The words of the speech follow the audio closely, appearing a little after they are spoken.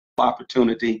wonderful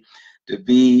opportunity to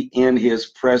be in his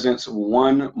presence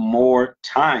one more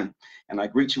time. And I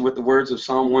greet you with the words of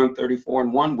Psalm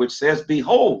 134:1, which says,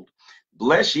 "Behold,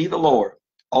 bless ye the Lord,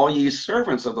 all ye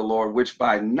servants of the Lord, which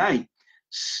by night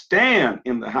stand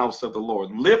in the house of the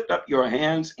Lord. Lift up your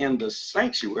hands in the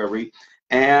sanctuary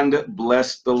and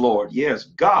bless the Lord." Yes,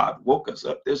 God woke us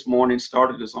up this morning,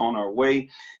 started us on our way.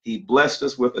 He blessed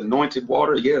us with anointed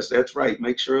water. Yes, that's right.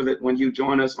 Make sure that when you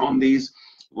join us on these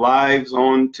lives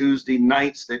on Tuesday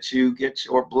nights that you get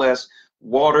your blessed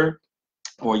water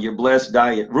or your blessed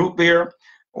diet root beer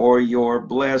or your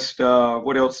blessed,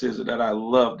 what else is it that I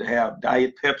love to have?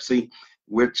 Diet Pepsi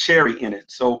with cherry in it.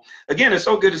 So again, it's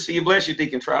so good to see you. Bless you,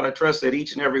 Deacon Trout. I trust that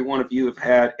each and every one of you have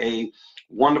had a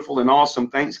wonderful and awesome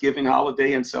Thanksgiving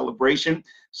holiday and celebration.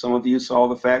 Some of you saw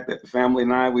the fact that the family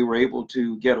and I, we were able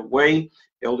to get away,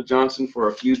 Elder Johnson, for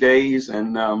a few days.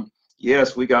 And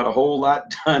yes, we got a whole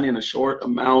lot done in a short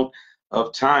amount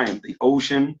of time. The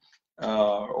ocean,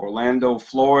 Orlando,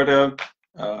 Florida,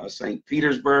 St.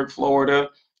 Petersburg, Florida,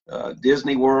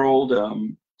 Disney World,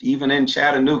 even in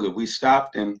Chattanooga. We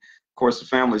stopped, and of course the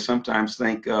family sometimes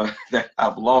think that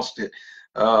I've lost it.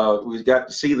 We got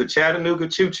to see the Chattanooga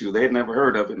Choo-Choo. They had never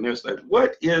heard of it, and they're like,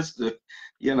 "What is the,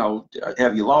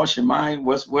 have you lost your mind?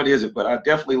 What is it?" But I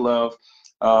definitely love,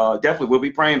 definitely we'll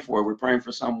be praying for it. We're praying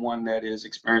for someone that is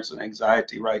experiencing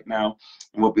anxiety right now,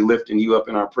 and we'll be lifting you up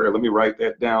in our prayer. Let me write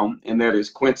that down, and that is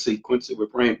Quincy. Quincy, we're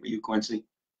praying for you, Quincy.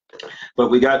 But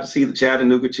we got to see the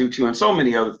Chattanooga Choo-Choo and so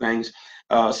many other things.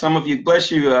 Some of you, bless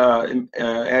you,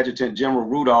 Adjutant General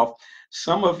Rudolph,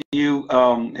 some of you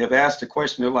have asked a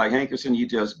question. They're like, "Hankerson, you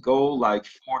just go like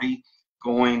 40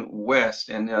 going west,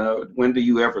 and when do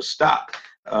you ever stop?"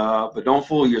 But don't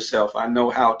fool yourself. I know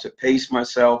how to pace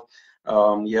myself.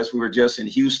 Yes, we were just in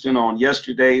Houston on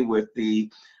yesterday with the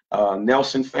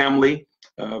Nelson family.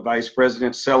 Vice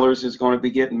President Sellers is going to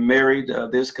be getting married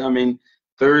this coming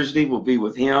Thursday. We'll be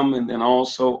with him, and then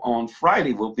also on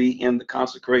Friday we'll be in the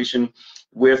consecration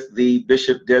with the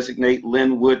Bishop Designate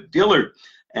Linwood Dillard.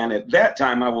 And at that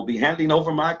time I will be handing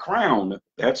over my crown.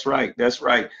 That's right, that's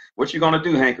right. What you gonna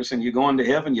do, Hankerson? You're going to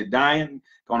heaven, you're dying,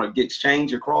 gonna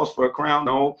exchange your cross for a crown?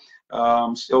 No,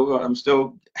 I'm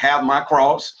still have my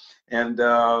cross, and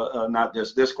not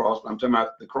just this cross, but I'm talking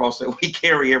about the cross that we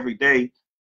carry every day.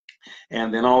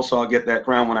 And then also I'll get that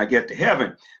crown when I get to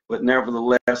heaven. But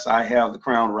nevertheless, I have the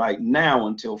crown right now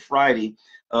until Friday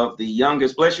of the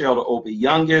youngest, bless you, Elder Opie,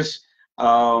 youngest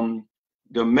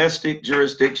domestic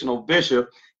jurisdictional bishop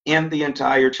in the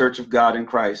entire Church of God in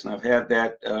Christ. And I've had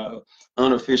that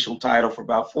unofficial title for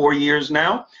about 4 years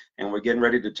now, and we're getting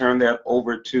ready to turn that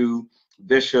over to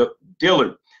Bishop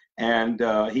Dillard. And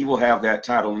he will have that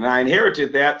title. And I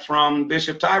inherited that from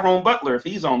Bishop Tyrone Butler, if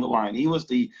he's on the line. He was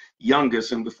the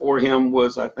youngest, and before him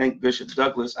was, I think, Bishop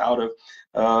Douglas out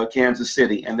of Kansas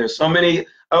City. And there's so many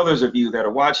others of you that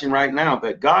are watching right now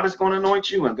that God is going to anoint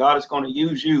you, and God is going to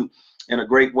use you in a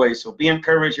great way. So be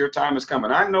encouraged. Your time is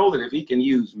coming. I know that if he can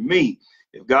use me,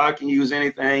 if God can use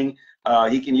anything,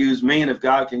 he can use me. And if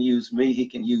God can use me, he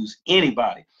can use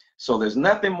anybody. So there's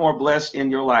nothing more blessed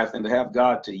in your life than to have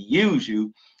God to use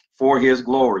you for his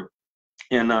glory.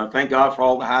 And thank God for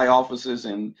all the high offices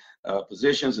and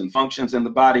positions and functions in the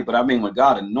body. But I mean, when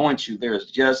God anoints you,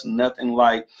 there's just nothing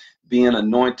like being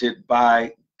anointed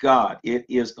by God. It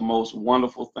is the most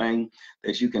wonderful thing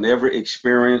that you can ever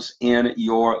experience in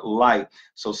your life.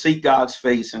 So seek God's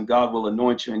face, and God will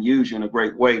anoint you and use you in a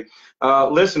great way.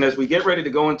 Listen, as we get ready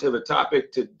to go into the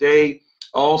topic today,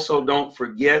 also don't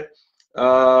forget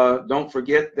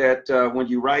that when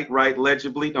you write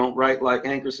legibly. Don't write like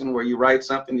Hankerson, where you write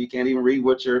something you can't even read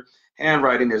what your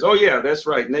handwriting is. Oh yeah, that's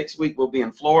right. Next week we'll be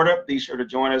in Florida. Be sure to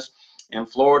join us in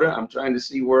Florida. I'm trying to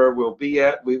see where we'll be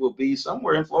at. We will be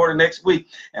somewhere in Florida next week,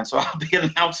 and so I'll be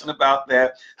announcing about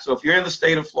that. So if you're in the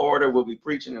state of Florida, we'll be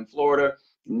preaching in Florida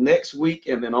next week,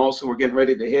 and then also we're getting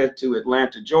ready to head to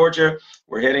Atlanta, Georgia.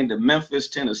 We're heading to Memphis,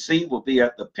 Tennessee. We'll be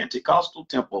at the Pentecostal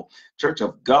Temple Church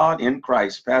of God in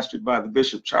Christ, pastored by the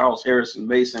Bishop Charles Harrison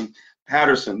Mason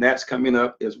Patterson. That's coming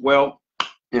up as well.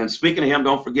 And speaking of him,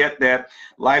 don't forget that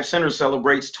Life Center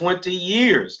celebrates 20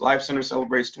 years. Life Center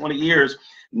celebrates 20 years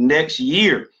next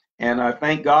year. And I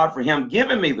thank God for him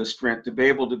giving me the strength to be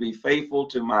able to be faithful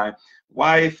to my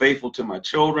wife, faithful to my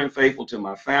children, faithful to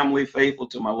my family, faithful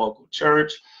to my local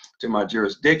church, to my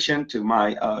jurisdiction, to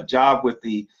my job with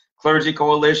the Clergy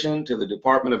Coalition, to the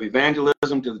Department of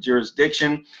Evangelism, to the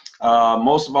jurisdiction,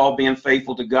 most of all being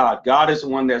faithful to God. God is the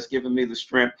one that's given me the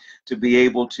strength to be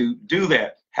able to do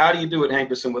that. How do you do it,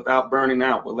 Hankerson, without burning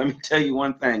out? Well, let me tell you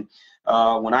one thing.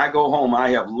 When I go home, I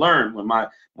have learned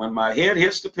when my head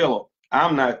hits the pillow,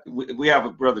 I'm not, we have a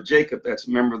brother Jacob that's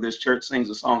a member of this church, sings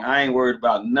a song, I ain't worried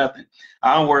about nothing.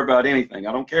 I don't worry about anything.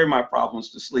 I don't carry my problems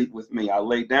to sleep with me. I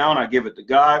lay down, I give it to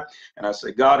God, and I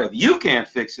say, God, if you can't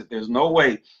fix it, there's no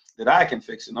way that I can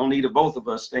fix it. No need of both of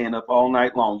us staying up all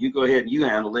night long. You go ahead and you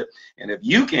handle it. And if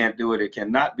you can't do it, it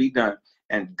cannot be done.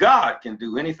 And God can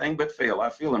do anything but fail. I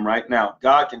feel him right now.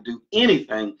 God can do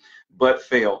anything but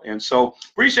fail. And so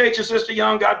appreciate you, Sister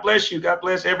Young. God bless you. God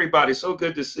bless everybody. So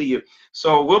good to see you.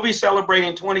 So we'll be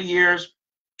celebrating 20 years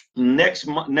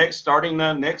starting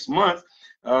next month.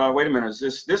 Wait a minute.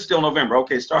 Is this still November?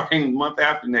 Okay, starting month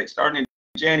after next, starting in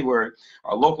January,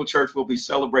 our local church will be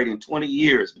celebrating 20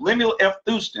 years. Lemuel F.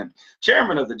 Houston,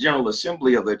 chairman of the General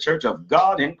Assembly of the Church of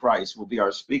God in Christ, will be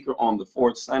our speaker on the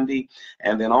 4th Sunday.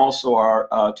 And then also our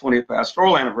 20th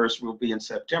pastoral anniversary will be in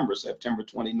September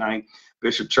 29th.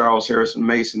 Bishop Charles Harrison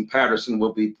Mason Patterson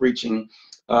will be preaching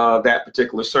that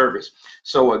particular service.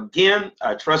 So again,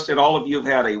 I trust that all of you have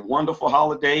had a wonderful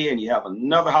holiday, and you have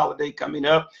another holiday coming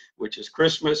up, which is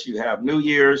Christmas. You have New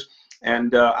Year's.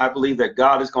 And I believe that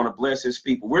God is going to bless his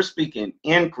people. We're speaking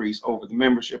increase over the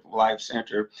membership of Life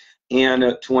Center in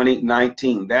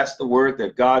 2019. That's the word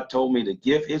that God told me to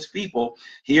give his people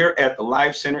here at the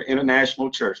Life Center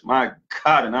International Church. My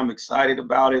God, and I'm excited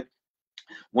about it.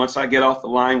 Once I get off the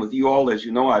line with you all, as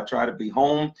you know, I try to be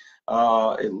home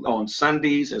on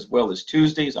Sundays as well as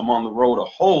Tuesdays. I'm on the road a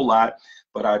whole lot,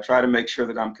 but I try to make sure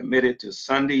that I'm committed to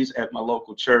Sundays at my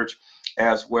local church,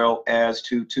 as well as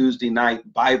to Tuesday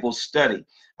night Bible study.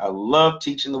 I love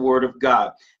teaching the Word of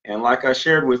God. And like I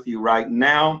shared with you right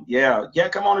now, yeah,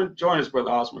 come on and join us, Brother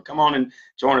Osmer. Come on and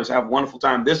join us. Have a wonderful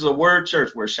time. This is a word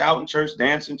church. We're shouting church,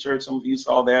 dancing church. Some of you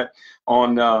saw that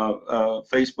on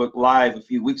Facebook Live a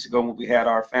few weeks ago when we had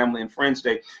our Family and Friends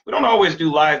Day. We don't always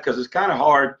do live because it's kind of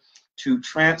hard to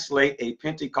translate a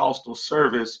Pentecostal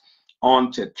service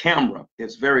onto camera.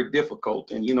 It's very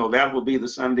difficult. And, you know, that will be the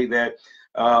Sunday that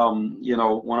you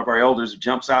know, one of our elders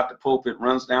jumps out the pulpit,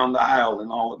 runs down the aisle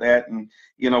and all of that. And,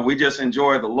 you know, we just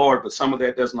enjoy the Lord, but some of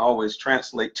that doesn't always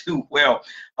translate too well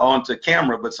onto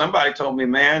camera. But somebody told me,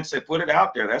 man, said, put it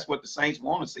out there. That's what the saints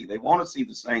want to see. They want to see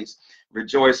the saints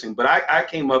rejoicing. But I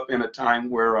came up in a time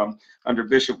where under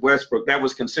Bishop Westbrook, that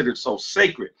was considered so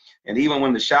sacred. And even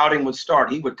when the shouting would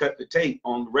start, he would cut the tape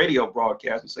on the radio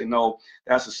broadcast and say, no,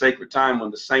 that's a sacred time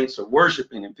when the saints are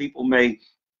worshiping. And people may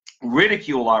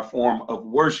ridicule our form of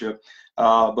worship,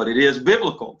 but it is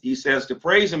biblical. He says to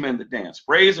praise him in the dance,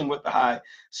 praise him with the high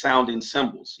sounding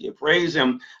cymbals. You praise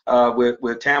him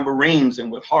with tambourines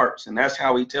and with harps, and that's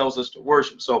how he tells us to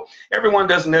worship. So everyone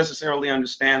doesn't necessarily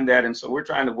understand that, and so we're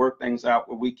trying to work things out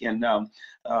where we can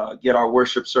get our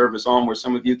worship service on, where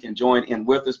some of you can join in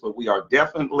with us, but we are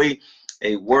definitely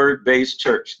a word-based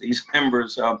church. These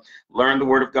members learn the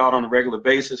word of God on a regular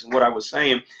basis, and what I was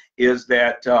saying is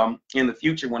that in the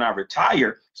future, when I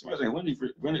retire, somebody saying,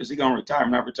 when is he going to retire? I'm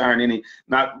not retiring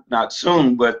not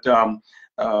soon, but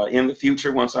in the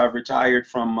future, once I've retired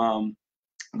from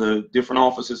the different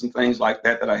offices and things like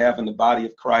that I have in the body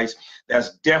of Christ,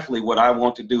 that's definitely what I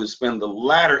want to do, is spend the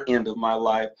latter end of my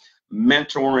life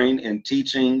mentoring and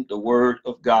teaching the word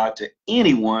of God to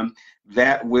anyone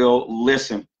that will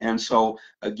listen. And so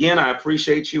again, I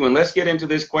appreciate you, and let's get into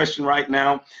this question right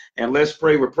now, and let's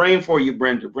pray. We're praying for you,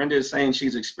 Brenda. Brenda is saying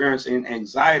she's experiencing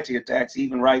anxiety attacks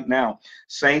even right now.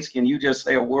 Saints, can you just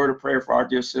say a word of prayer for our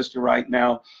dear sister right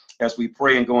now as we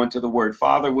pray and go into the word?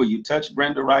 Father, will you touch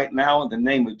Brenda right now in the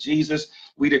name of Jesus?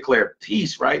 We declare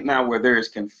peace right now where there is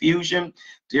confusion.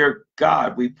 Dear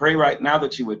God, we pray right now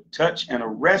that you would touch and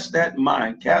arrest that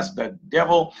mind, cast the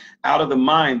devil out of the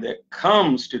mind that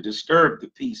comes to disturb the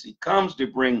peace. He comes to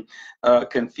bring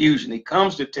confusion. He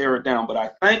comes to tear it down. But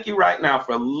I thank you right now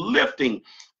for lifting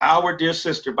our dear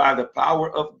sister by the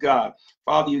power of God.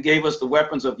 Father, you gave us the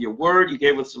weapons of your word. You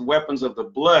gave us the weapons of the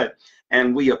blood.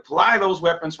 And we apply those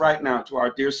weapons right now to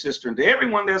our dear sister and to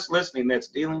everyone that's listening that's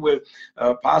dealing with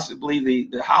possibly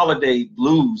the holiday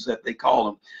blues that they call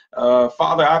them.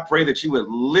 Father, I pray that you would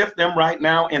lift them right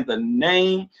now in the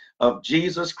name of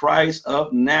Jesus Christ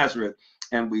of Nazareth.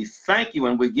 And we thank you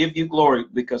and we give you glory,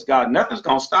 because God, nothing's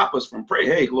going to stop us from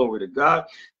praying. Hey, glory to God.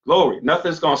 Glory.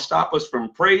 Nothing's going to stop us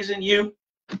from praising you.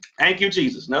 Thank you,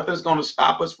 Jesus. Nothing's going to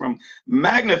stop us from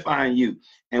magnifying you.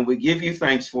 And we give you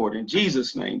thanks for it. In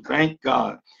Jesus' name, thank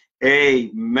God.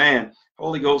 Amen.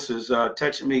 Holy Ghost is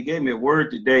touching me. He gave me a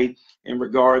word today in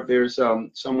regard. There's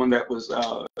someone that was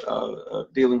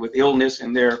dealing with illness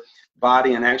in their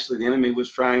body, and actually the enemy was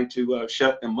trying to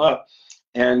shut them up.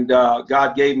 And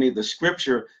God gave me the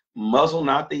scripture, muzzle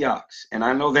not the ox. And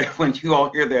I know that when you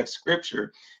all hear that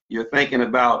scripture, you're thinking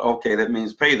about, okay, that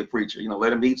means pay the preacher, you know,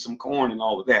 let him eat some corn and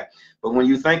all of that. But when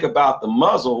you think about the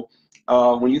muzzle,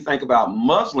 when you think about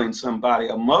muzzling somebody,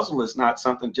 a muzzle is not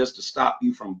something just to stop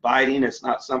you from biting. It's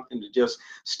not something to just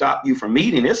stop you from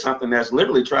eating. It's something that's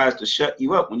literally tries to shut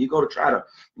you up. When you go to try to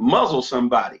muzzle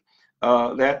somebody,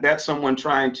 that's someone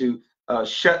trying to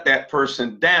shut that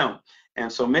person down. And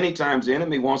so many times the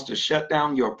enemy wants to shut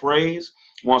down your praise,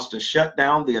 wants to shut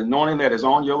down the anointing that is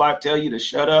on your life, tell you to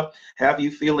shut up, have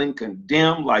you feeling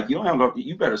condemned, like you don't have no,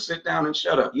 you better sit down and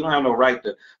shut up. You don't have no right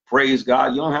to praise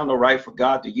God. You don't have no right for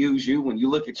God to use you. When you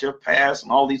look at your past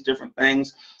and all these different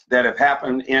things that have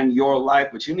happened in your life,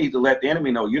 but you need to let the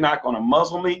enemy know you're not going to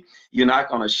muzzle me, you're not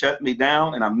going to shut me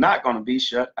down, and I'm not going to be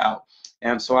shut out.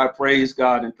 And so I praise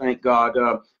God and thank God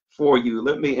for you.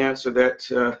 Let me answer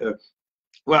that.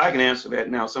 Well, I can answer that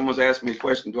now. Someone's asked me a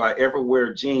question: do I ever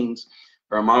wear jeans,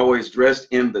 or am I always dressed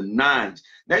in the nines?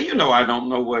 Now, you know, I don't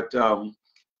know what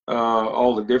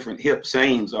all the different hip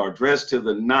sayings are. Dressed to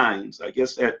the nines. I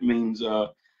guess that means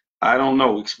I don't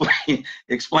know.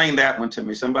 Explain that one to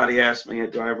me. Somebody asked me,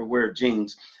 do I ever wear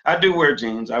jeans? I do wear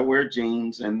jeans. I wear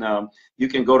jeans, and you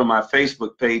can go to my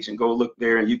Facebook page and go look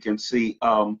there, and you can see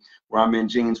where I'm in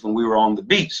jeans when we were on the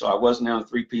beach. So I wasn't in a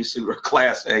three-piece suit or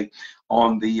Class A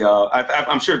on the.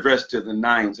 I'm sure dressed to the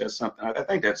nines. That's something. I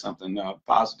think that's something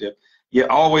positive. Yeah,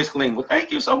 always clean. Well,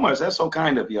 thank you so much. That's so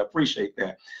kind of you. I appreciate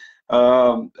that.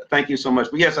 Thank you so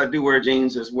much. But yes, I do wear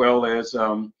jeans as well as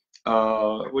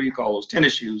what do you call those,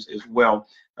 tennis shoes as well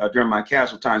during my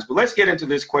casual times. But let's get into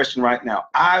this question right now.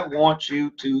 I want you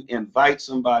to invite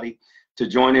somebody to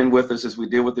join in with us as we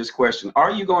deal with this question.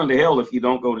 Are you going to hell if you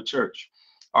don't go to church?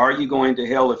 Are you going to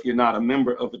hell if you're not a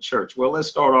member of a church? Well, let's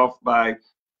start off by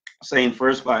saying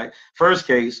first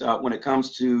case, when it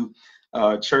comes to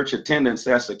church attendance,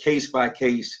 that's a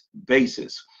case-by-case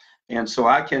basis. And so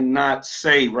I cannot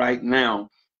say right now,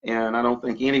 and I don't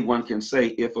think anyone can say,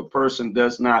 if a person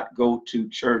does not go to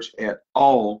church at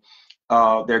all,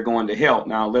 they're going to hell.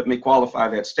 Now, let me qualify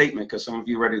that statement, because some of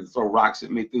you are ready to throw rocks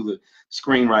at me through the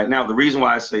screen right now. The reason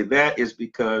why I say that is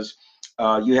because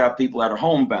you have people that are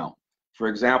homebound. For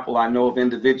example, I know of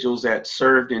individuals that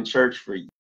served in church for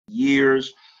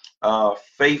years,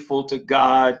 faithful to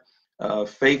God,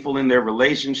 faithful in their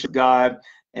relationship with God,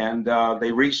 and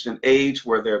they reached an age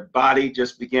where their body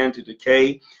just began to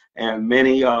decay. And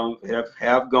many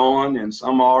have gone, and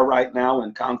some are right now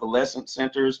in convalescent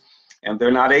centers, and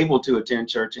they're not able to attend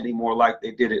church anymore like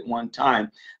they did at one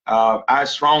time. I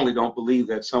strongly don't believe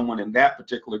that someone in that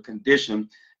particular condition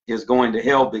is going to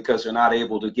hell because they're not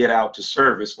able to get out to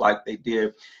service like they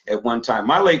did at one time.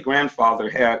 My late grandfather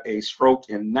had a stroke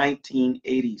in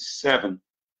 1987.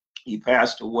 He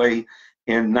passed away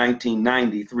in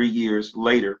 1990, 3 years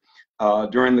later.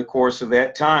 During the course of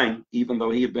that time, even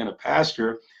though he had been a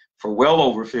pastor for well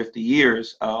over 50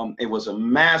 years, it was a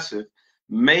massive,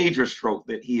 major stroke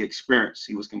that he experienced.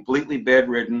 He was completely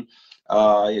bedridden.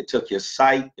 It took his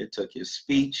sight, it took his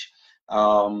speech.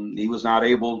 He was not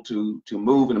able to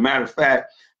move. And a matter of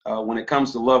fact, when it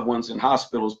comes to loved ones in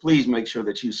hospitals, please make sure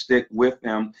that you stick with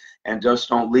them and just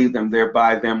don't leave them there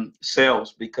by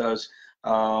themselves, because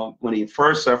when he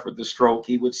first suffered the stroke,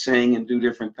 he would sing and do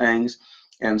different things.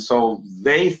 And so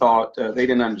they thought, they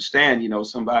didn't understand, you know,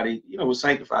 somebody, you know, was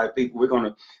sanctified people, we're going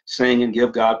to sing and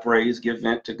give God praise, give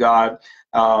vent to God.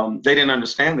 They didn't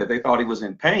understand that. They thought he was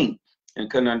in pain and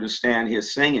couldn't understand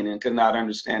his singing and could not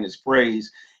understand his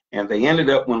praise. And they ended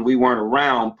up, when we weren't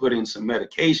around, putting some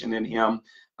medication in him,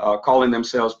 calling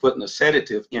themselves putting a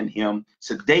sedative in him,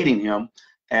 sedating him.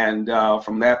 And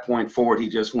from that point forward, he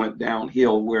just went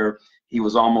downhill, where he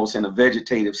was almost in a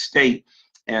vegetative state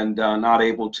and not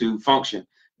able to function.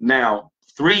 Now,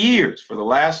 3 years, for the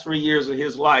last 3 years of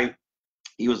his life,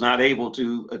 he was not able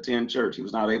to attend church. He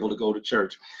was not able to go to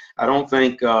church. I don't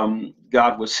think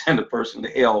God would send a person to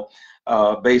hell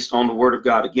based on the word of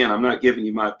God. Again, I'm not giving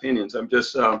you my opinions. I'm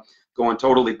just going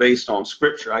totally based on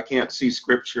scripture. I can't see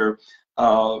scripture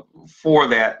for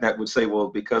that would say, well,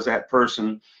 because that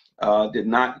person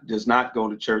does not go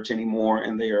to church anymore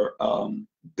and they are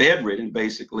bedridden,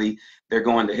 basically, they're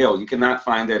going to hell. You cannot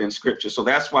find that in scripture. So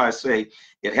that's why I say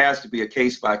it has to be a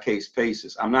case-by-case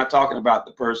basis. I'm not talking about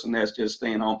the person that's just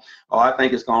staying home. Oh, I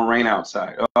think it's going to rain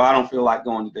outside. Oh, I don't feel like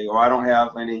going today. Or I don't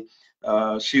have any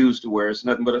shoes to wear. It's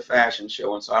nothing but a fashion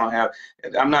show. And so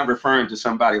I'm not referring to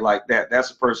somebody like that. That's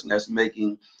a person that's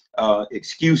making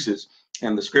excuses.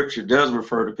 And the scripture does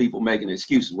refer to people making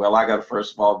excuses. Well, I got to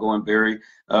first of all go and bury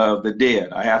the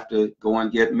dead. I have to go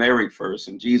and get married first.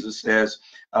 And Jesus says,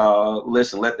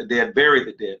 listen, let the dead bury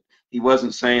the dead. He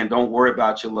wasn't saying don't worry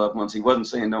about your loved ones. He wasn't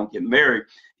saying don't get married.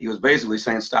 He was basically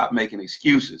saying stop making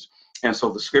excuses. And so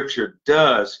the scripture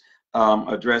does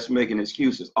address making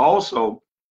excuses. Also,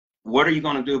 what are you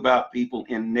going to do about people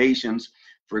in nations,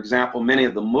 For example, many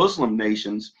of the Muslim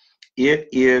nations, it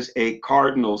is a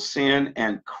cardinal sin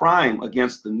and crime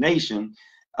against the nation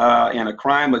and a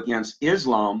crime against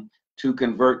Islam to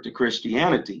convert to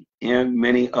Christianity in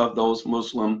many of those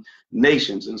Muslim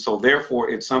nations. And so therefore,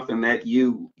 it's something that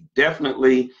you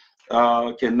definitely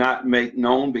cannot make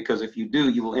known, because if you do,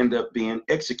 you will end up being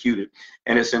executed.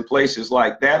 And it's in places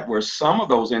like that where some of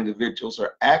those individuals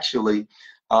are actually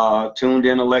tuned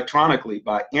in electronically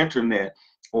by internet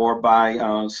or by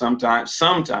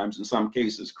sometimes in some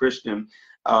cases Christian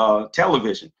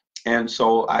television. And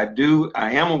so I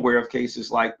am aware of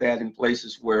cases like that in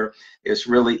places where it's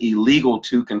really illegal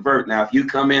to convert. Now, if you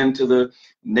come into the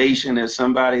nation as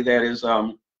somebody that is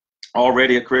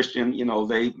already a Christian, you know,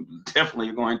 they definitely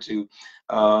are going to,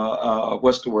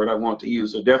 what's the word I want to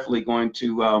use? They're definitely going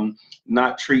to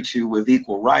not treat you with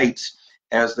equal rights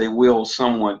as they will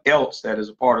someone else that is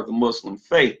a part of the Muslim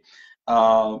faith.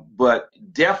 But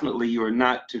definitely you're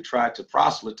not to try to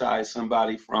proselytize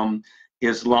somebody from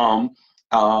Islam.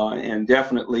 And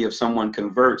definitely if someone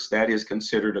converts, that is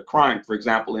considered a crime. For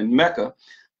example, in Mecca,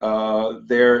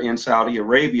 there in Saudi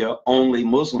Arabia, only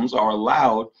Muslims are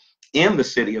allowed in the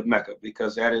city of Mecca,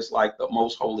 because that is like the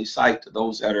most holy site to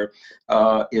those that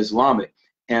are Islamic.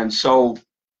 And so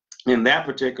in that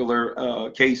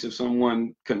particular case, if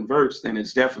someone converts, then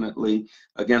it's definitely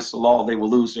against the law. They will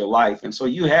lose their life. And so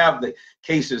you have the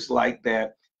cases like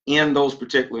that in those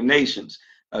particular nations.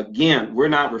 Again, we're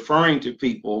not referring to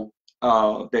people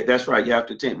that's right, you have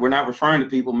to attend. We're not referring to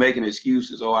people making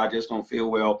excuses. Oh, I just don't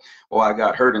feel well, or I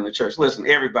got hurt in the church. Listen,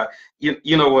 everybody,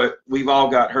 you know what? We've all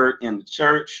got hurt in the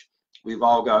church. We've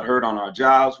all got hurt on our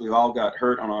jobs. We've all got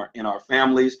hurt in our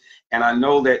families. And I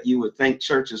know that you would think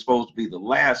church is supposed to be the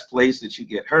last place that you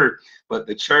get hurt, but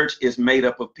the church is made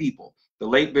up of people. The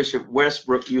late Bishop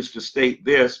Westbrook used to state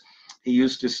this. He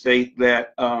used to state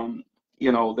that,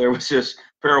 you know, there was this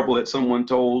parable that someone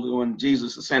told when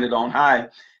Jesus ascended on high.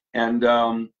 And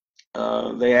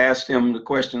they asked him the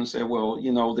question and said, well,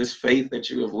 you know, this faith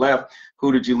that you have left,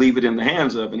 who did you leave it in the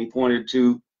hands of? And he pointed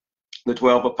to the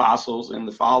 12 apostles and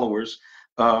the followers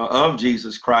of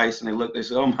Jesus Christ. And they looked, they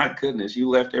said, oh my goodness, you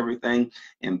left everything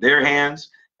in their hands.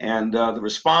 And the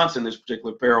response in this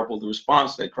particular parable, the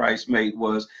response that Christ made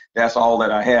was, that's all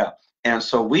that I have. And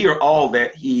so we are all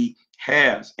that he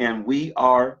has, and we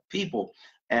are people.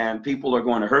 And people are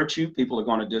going to hurt you. People are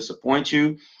going to disappoint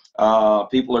you.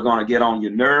 People are going to get on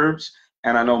your nerves.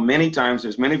 And I know many times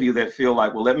there's many of you that feel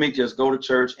like, well, let me just go to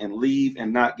church and leave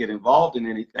and not get involved in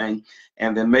anything,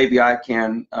 and then maybe I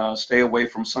can stay away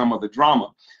from some of the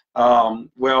drama.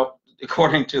 Well,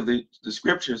 according to the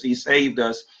scriptures, he saved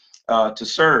us to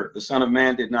serve. The Son of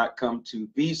Man did not come to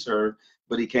be served,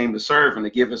 but he came to serve and to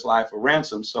give his life a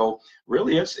ransom. So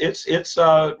really it's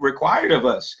required of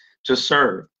us to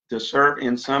serve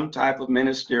in some type of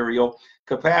ministerial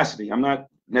capacity. I'm not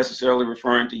necessarily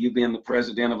referring to you being the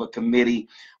president of a committee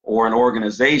or an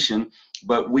organization,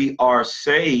 but we are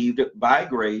saved by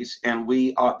grace, and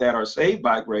we that are saved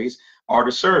by grace are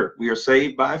to serve. We are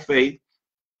saved by faith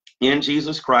in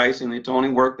Jesus Christ and the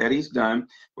atoning work that he's done.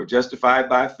 We're justified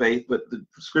by faith, but the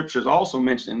scriptures also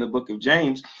mentioned in the book of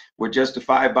James, we're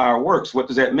justified by our works. What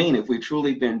does that mean? If we've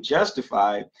truly been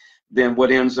justified, then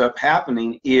what ends up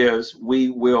happening is we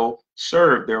will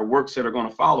serve. There are works that are going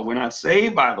to follow. We're not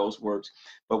saved by those works,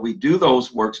 but we do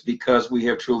those works because we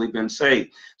have truly been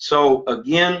saved. So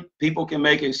again, people can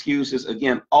make excuses.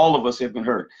 Again, all of us have been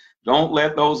hurt. Don't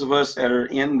let those of us that are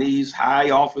in these high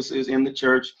offices in the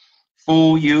church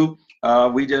fool you.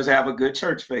 We just have a good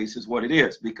church face is what it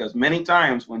is, because many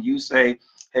times when you say,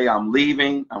 hey, I'm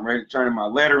leaving, I'm ready to turn in my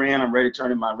letter in, I'm ready to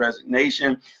turn in my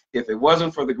resignation, if it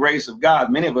wasn't for the grace of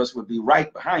God, many of us would be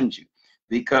right behind you.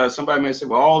 Because somebody may say,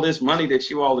 well, all this money that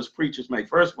you all as preachers make,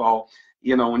 first of all,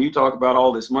 you know, when you talk about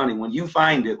all this money, when you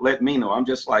find it, let me know. I'm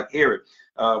just like Herod.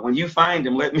 When you find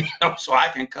him, let me know so I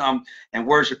can come and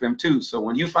worship him too. So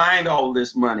when you find all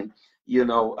this money, you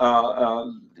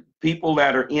know, people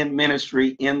that are in ministry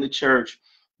in the church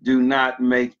do not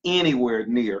make anywhere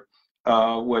near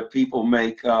what people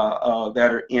make that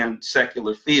are in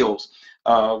secular fields,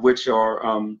 which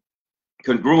are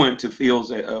congruent to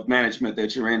fields of management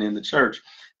that you're in the church.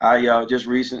 I just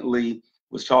recently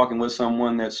was talking with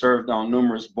someone that served on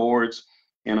numerous boards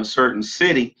in a certain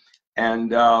city,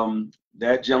 and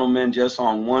that gentleman, just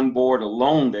on one board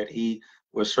alone that he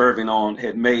was serving on,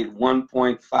 had made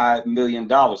 $1.5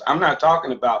 million. I'm not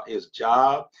talking about his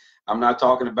job. I'm not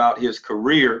talking about his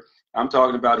career. I'm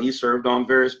talking about he served on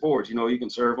various boards. You know, you can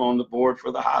serve on the board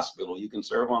for the hospital. You can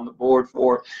serve on the board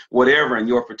for whatever in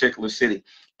your particular city.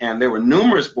 And there were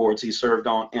numerous boards he served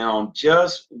on, and on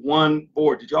just one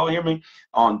board, did y'all hear me?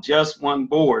 On just one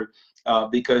board,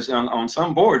 because on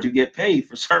some boards you get paid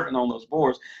for serving on those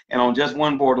boards, and on just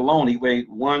one board alone he made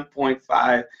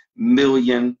 $1.5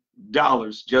 million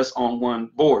just on one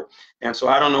board. And so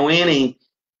I don't know any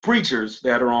preachers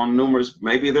that are on numerous,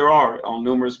 maybe there are on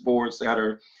numerous boards that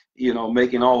are, you know,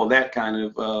 making all of that kind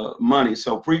of money.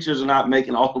 So preachers are not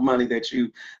making all the money that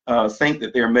you think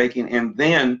that they're making. And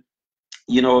then,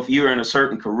 you know, if you're in a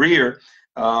certain career,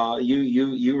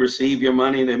 you receive your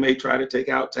money. They may try to take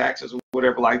out taxes or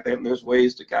whatever like that. And there's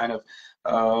ways to kind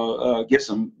of get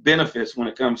some benefits when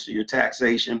it comes to your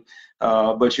taxation,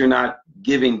 but you're not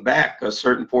giving back a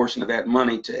certain portion of that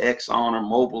money to Exxon or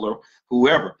Mobil or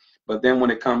whoever. But then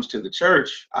when it comes to the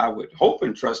church, I would hope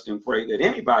and trust and pray that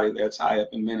anybody that's high up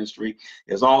in ministry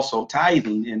is also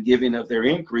tithing and giving of their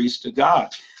increase to God.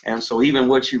 And so even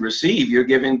what you receive, you're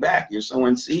giving back. You're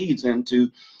sowing seeds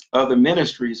into other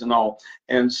ministries and all.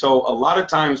 And so a lot of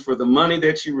times for the money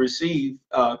that you receive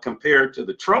compared to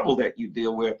the trouble that you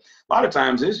deal with, a lot of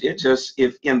times it just,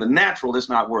 if in the natural, it's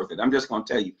not worth it. I'm just going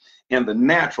to tell you, in the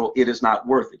natural, it is not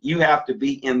worth it. You have to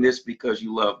be in this because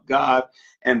you love God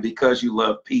and because you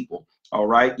love people. All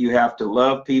right. You have to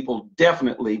love people,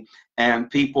 definitely. And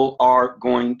people are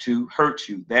going to hurt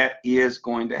you. That is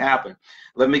going to happen.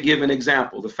 Let me give an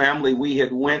example. The family, we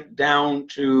had went down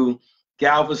to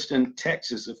Galveston,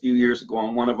 Texas a few years ago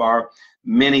on one of our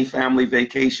many family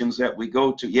vacations that we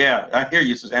go to. Yeah, I hear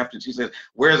you. After she says,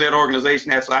 where's that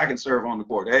organization at so I can serve on the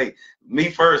board? Hey, me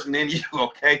first and then you,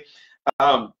 okay?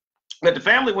 But the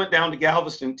family went down to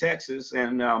Galveston, Texas,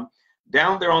 and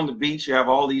down there on the beach, you have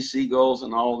all these seagulls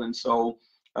and all. And so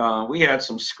we had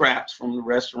some scraps from the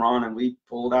restaurant, and we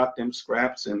pulled out them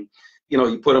scraps, and you know,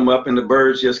 you put them up and the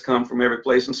birds just come from every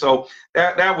place. And so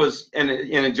that was an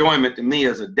enjoyment to me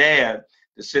as a dad,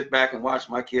 to sit back and watch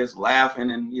my kids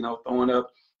laughing and, you know, throwing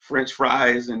up French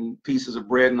fries and pieces of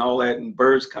bread and all that, and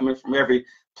birds coming from every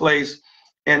place.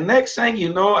 And next thing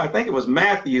you know, I think it was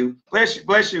Matthew,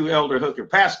 bless you, Elder Hooker,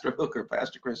 Pastor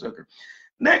Chris Hooker.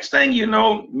 Next thing you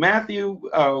know, Matthew,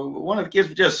 one of the kids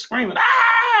was just screaming,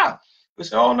 ah! We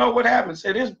said, oh no, what happened?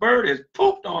 Said, this bird has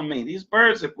pooped on me. These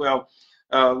birds have, well,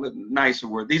 nicer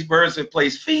word, these birds have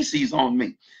placed feces on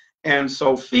me. And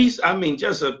so I mean,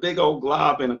 just a big old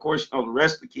glob. And of course, you know, the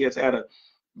rest of the kids had a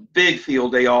big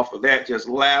field day off of that, just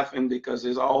laughing because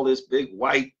there's all this big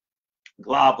white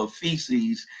glob of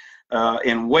feces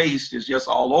and waste is just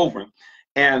all over them.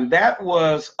 And that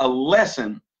was a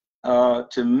lesson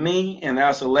to me, and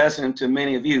that's a lesson to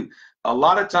many of you. A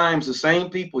lot of times the same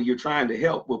people you're trying to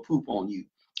help will poop on you.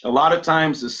 A lot of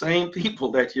times the same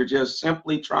people that you're just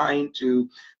simply trying to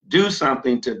do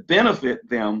something to benefit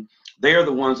them, they're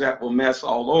the ones that will mess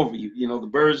all over you. You know, the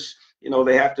birds, you know,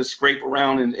 they have to scrape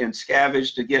around and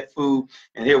scavenge to get food.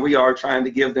 And here we are trying to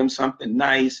give them something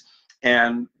nice,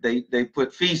 and they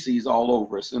put feces all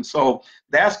over us. And so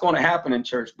that's going to happen in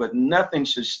church, but nothing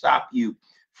should stop you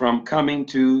from coming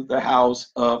to the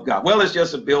house of God. Well, it's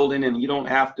just a building, and you don't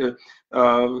have to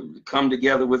come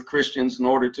together with Christians in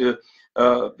order to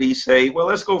be saved. Well,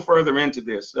 let's go further into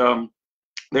this.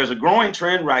 There's a growing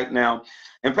trend right now.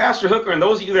 And Pastor Hooker, and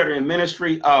those of you that are in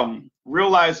ministry,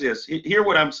 realize this. Hear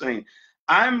what I'm saying.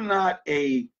 I'm not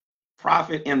a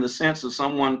prophet in the sense of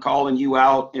someone calling you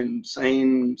out and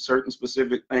saying certain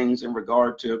specific things in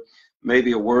regard to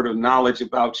maybe a word of knowledge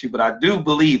about you. But I do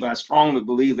believe, I strongly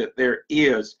believe that there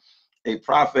is a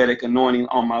prophetic anointing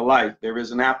on my life. There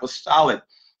is an apostolic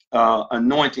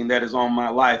anointing that is on my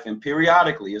life. And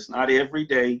periodically, it's not every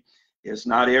day, it's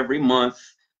not every month.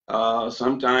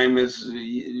 Sometimes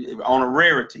it's on a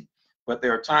rarity, but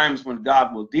there are times when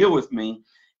God will deal with me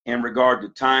in regard to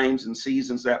times and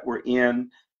seasons that we're in,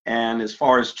 and as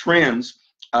far as trends,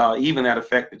 even that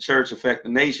affect the church, affect the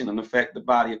nation, and affect the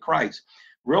body of Christ.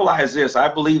 Realize this,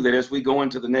 I believe that as we go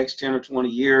into the next 10 or 20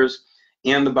 years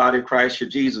in the body of Christ,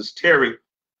 should Jesus tarry,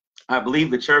 I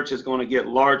believe the church is going to get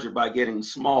larger by getting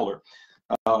smaller.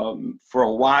 For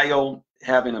a while,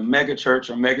 having a mega church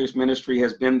or mega ministry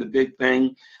has been the big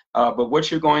thing. But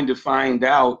what you're going to find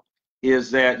out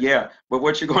is that,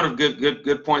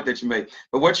 good point that you made.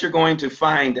 But what you're going to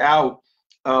find out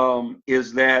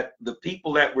is that the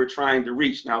people that we're trying to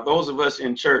reach, now those of us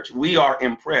in church, we are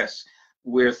impressed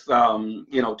with,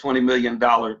 $20 million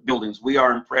buildings. We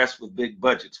are impressed with big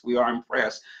budgets. We are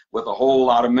impressed with a whole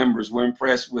lot of members. We're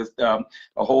impressed with a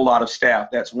whole lot of staff.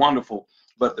 That's wonderful.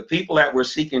 But the people that we're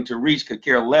seeking to reach could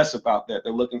care less about that.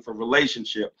 They're looking for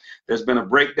relationship. There's been a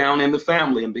breakdown in the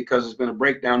family, and because there's been a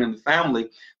breakdown in the family,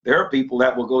 there are people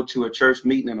that will go to a church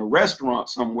meeting in a restaurant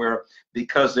somewhere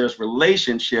because there's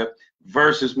relationship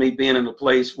versus me being in a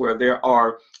place where there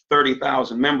are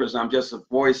 30,000 members. I'm just a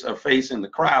voice, a face in the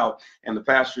crowd, and the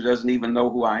pastor doesn't even know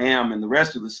who I am, and the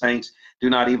rest of the saints do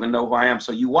not even know who I am.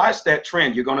 So you watch that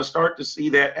trend. You're going to start to see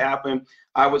that happen,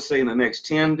 I would say, in the next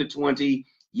 10 to 20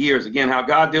 years. Again, how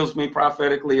God deals with me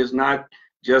prophetically is not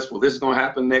just, well, this is going to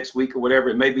happen next week or whatever.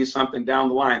 It may be something down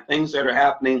the line. Things that are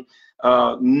happening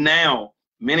now.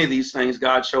 Many of these things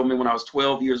God showed me when I was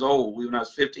 12 years old, when I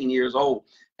was 15 years old.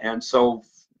 And so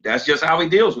that's just how he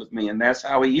deals with me, and that's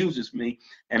how he uses me.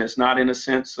 And it's not in a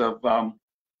sense of,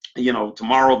 you know,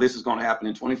 tomorrow this is going to happen,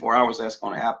 in 24 hours that's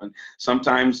going to happen.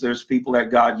 Sometimes there's people that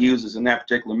God uses in that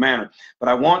particular manner. But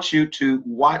I want you to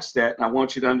watch that, and I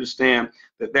want you to understand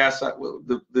that that's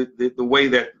the way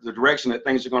that the direction that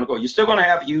things are going to go. You're still going to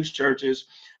have huge churches.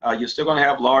 You're still going to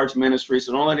have large ministries.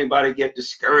 So don't let anybody get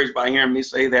discouraged by hearing me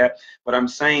say that. But I'm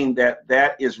saying that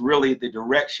that is really the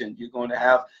direction. You're going to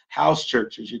have house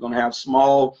churches. You're going to have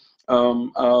small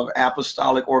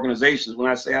apostolic organizations.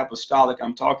 When I say apostolic,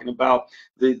 I'm talking about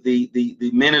the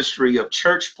ministry of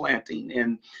church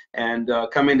planting and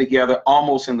coming together,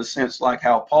 almost in the sense like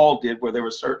how Paul did, where there were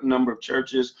a certain number of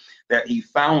churches that he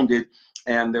founded,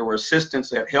 and there were assistants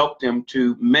that helped him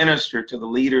to minister to the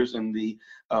leaders and the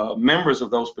members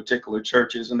of those particular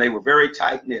churches, and they were very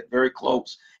tight-knit, very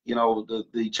close. You know,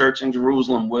 the church in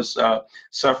Jerusalem was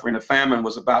suffering, a famine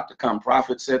was about to come.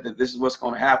 Prophet said that this is what's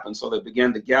going to happen, so they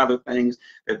began to gather things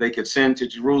that they could send to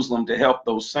Jerusalem to help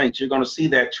those saints. You're going to see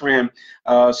that trend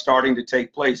starting to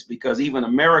take place, because even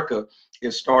America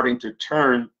is starting to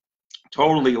turn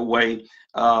totally away.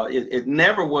 It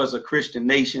never was a Christian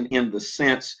nation in the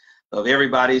sense of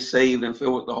everybody saved and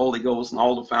filled with the Holy Ghost, and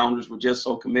all the founders were just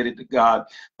so committed to God.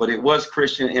 But it was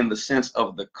Christian in the sense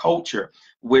of the culture,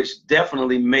 which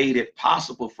definitely made it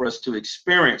possible for us to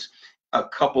experience a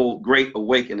couple great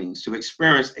awakenings, to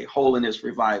experience a holiness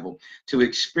revival, to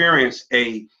experience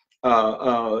a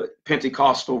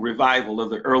Pentecostal revival of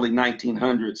the early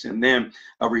 1900s, and then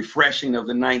a refreshing of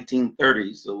the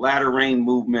 1930s, the latter rain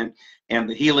movement and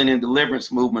the healing and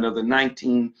deliverance movement of the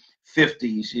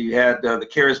 1950s. You had the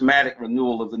charismatic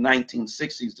renewal of the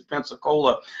 1960s, the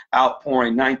Pensacola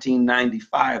outpouring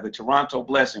 1995, the Toronto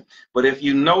blessing. But if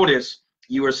you notice,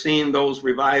 you are seeing those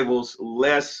revivals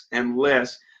less and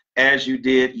less as you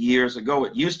did years ago.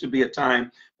 It used to be a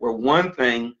time where one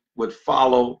thing would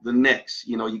follow the next.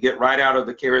 You know, you get right out of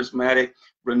the charismatic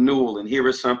renewal, and here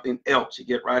is something else. You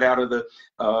get right out of the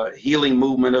healing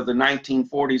movement of the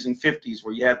 1940s and 50s,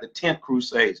 where you had the tent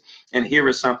crusades, and here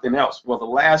is something else. Well, the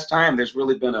last time there's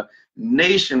really been a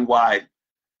nationwide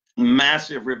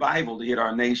massive revival to hit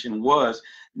our nation was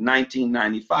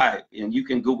 1995, and you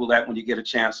can Google that when you get a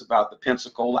chance, about the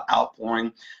Pensacola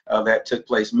outpouring that took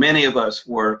place. Many of us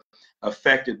were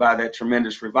affected by that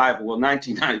tremendous revival. Well,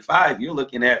 1995, you're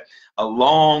looking at a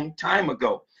long time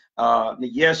ago.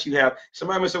 Yes, you have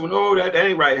somebody may say, well, no, that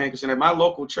ain't right, Hankerson. At my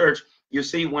local church, you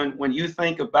see, when you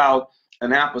think about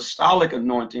an apostolic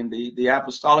anointing, the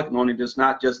apostolic anointing does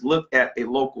not just look at a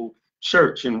local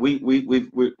church, and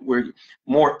we're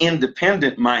more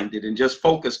independent minded and just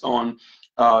focused on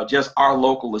just our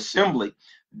local assembly.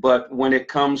 But when it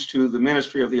comes to the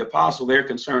ministry of the apostle, they're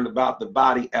concerned about the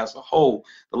body as a whole.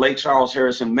 The late Charles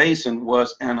Harrison Mason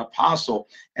was an apostle,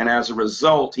 and as a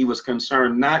result, he was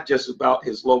concerned not just about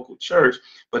his local church,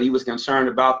 but he was concerned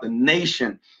about the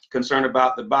nation, concerned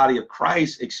about the body of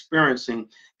Christ experiencing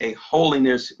a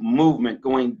holiness movement,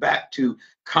 going back to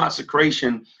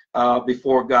consecration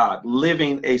before God,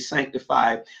 living a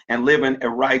sanctified and living a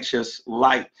righteous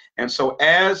life. And so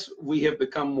as we have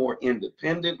become more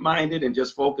independent minded and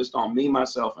just focused on me,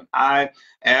 myself, and I,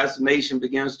 as the nation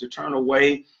begins to turn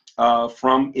away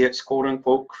from its quote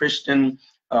unquote Christian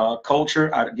culture.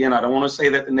 Again, I don't want to say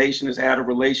that the nation has had a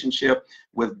relationship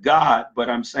with God, but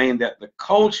I'm saying that the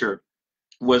culture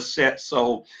was set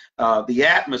so the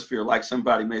atmosphere, like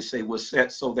somebody may say, was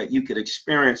set so that you could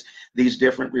experience these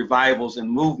different revivals and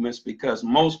movements, because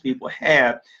most people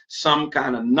had some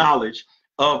kind of knowledge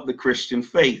of the Christian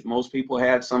faith. Most people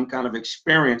had some kind of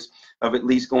experience of at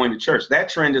least going to church. That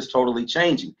trend is totally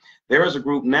changing. There is a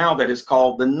group now that is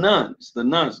called the nuns,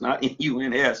 not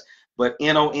N-U-N-S, but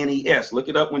N-O-N-E-S. Look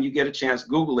it up when you get a chance,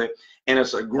 Google it. And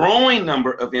it's a growing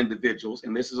number of individuals,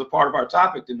 and this is a part of our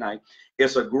topic tonight.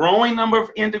 It's a growing number of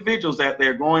individuals that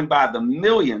they're growing by the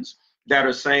millions that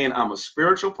are saying, I'm a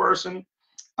spiritual person.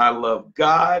 I love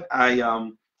God.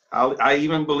 I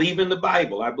even believe in the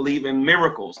Bible. I believe in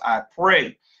miracles. I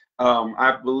pray.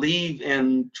 I believe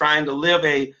in trying to live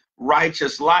a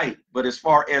righteous life. But as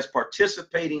far as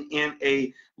participating in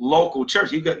a local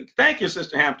church, thank you,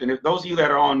 Sister Hampton. If those of you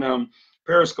that are on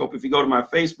Periscope, if you go to my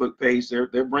Facebook page,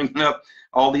 they're bringing up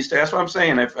all these. That's what I'm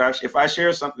saying. If I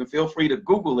share something, feel free to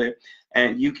Google it,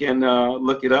 and you can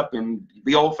look it up and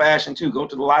be old-fashioned too. Go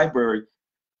to the library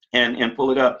and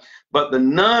pull it up. But the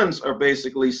nuns are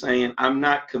basically saying, I'm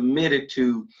not committed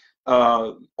to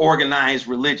organized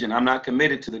religion. I'm not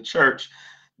committed to the church,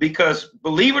 because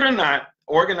believe it or not,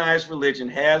 organized religion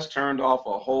has turned off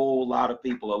a whole lot of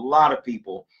people. A lot of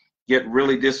people get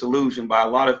really disillusioned by a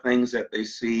lot of things that they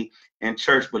see in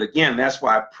church. But again, that's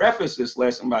why I preface this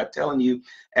lesson by telling you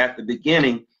at the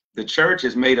beginning, the church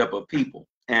is made up of people,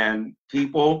 and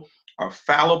people are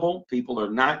fallible. People are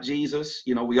not Jesus.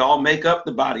 You know, we all make up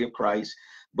the body of Christ,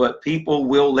 but people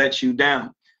will let you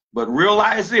down. But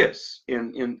realize this,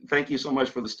 and thank you so much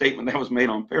for the statement that was made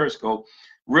on Periscope.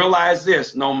 Realize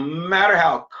this: no matter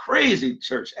how crazy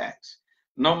church acts,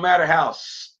 no matter how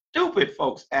stupid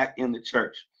folks act in the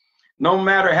church, no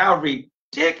matter how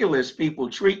ridiculous people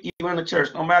treat you in the church,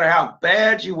 no matter how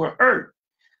bad you were hurt,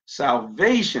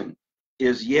 salvation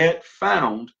is yet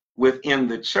found within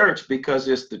the church, because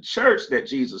it's the church that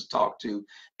Jesus talked to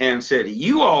and said,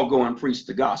 you all go and preach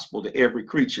the gospel to every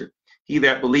creature. He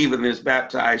that believeth and is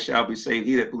baptized shall be saved.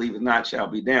 He that believeth not shall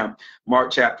be damned.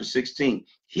 Mark chapter 16.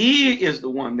 He is the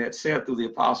one that said through the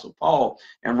apostle Paul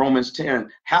in Romans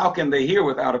 10, how can they hear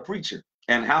without a preacher?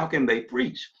 And how can they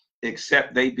preach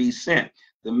except they be sent?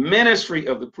 The ministry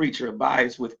of the preacher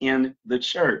abides within the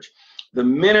church. The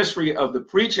ministry of the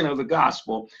preaching of the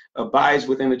gospel abides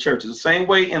within the church. It's the same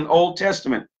way in the Old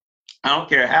Testament. I don't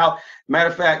care how. Matter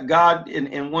of fact, God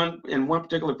in one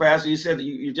particular passage, he said that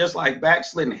you're just like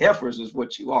backslidden heifers is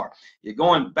what you are. You're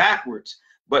going backwards.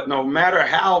 But no matter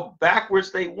how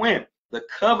backwards they went, the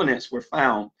covenants were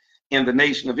found in the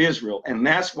nation of Israel. And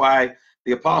that's why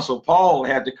the apostle Paul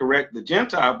had to correct the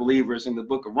Gentile believers in the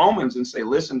book of Romans and say,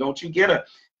 listen, don't you get an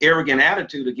arrogant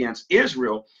attitude against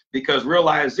Israel, because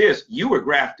realize this, you were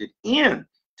grafted in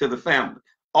to the family.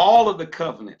 All of the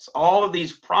covenants, all of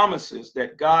these promises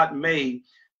that God made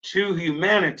to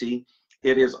humanity,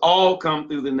 it has all come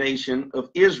through the nation of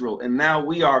Israel. And now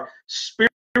we are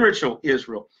spiritual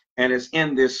Israel. And it's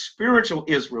in this spiritual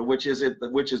Israel, which is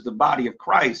the body of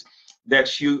Christ,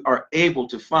 that you are able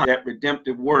to find that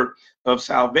redemptive work of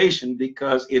salvation,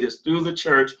 because it is through the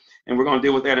church. And we're going to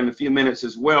deal with that in a few minutes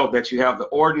as well, that you have the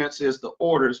ordinances, the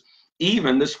orders,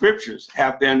 even the scriptures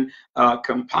have been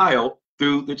compiled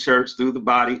through the church, through the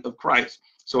body of Christ.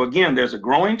 So again, there's a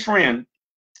growing trend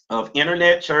of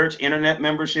internet church, internet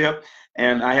membership,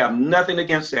 and I have nothing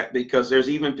against that, because there's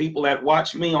even people that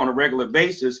watch me on a regular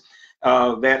basis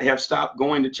that have stopped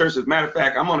going to church. As a matter of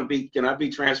fact, can I be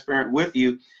transparent with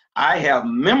you? I have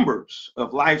members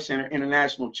of Life Center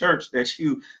International Church that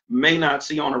you may not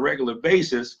see on a regular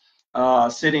basis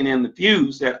sitting in the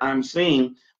pews, that I'm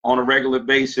seeing on a regular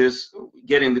basis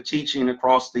getting the teaching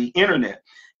across the internet.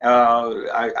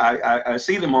 I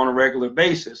see them on a regular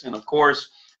basis. And of course,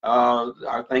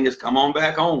 our thing is come on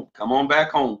back home, come on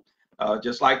back home.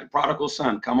 Just like the prodigal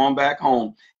son, come on back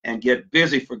home and get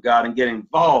busy for God and get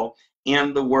involved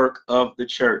in the work of the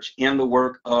church, in the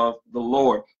work of the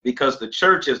Lord, because the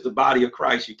church is the body of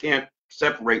Christ. You can't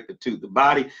separate the two.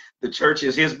 The church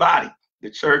is his body. The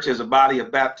church is a body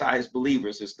of baptized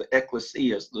believers. It's the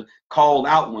ecclesia, it's the called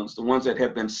out ones, the ones that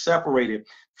have been separated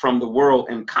from the world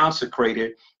and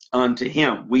consecrated unto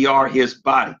him. We are his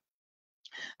body.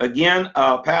 Again,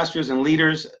 pastors and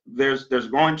leaders, there's a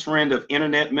growing trend of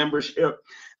internet membership.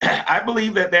 I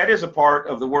believe that is a part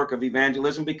of the work of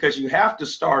evangelism, because you have to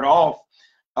start off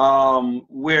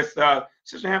with,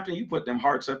 Sister Hampton, you put them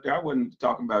hearts up there. I wasn't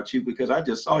talking about you, because I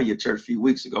just saw you at church a few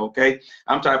weeks ago, okay?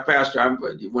 I'm type pastor,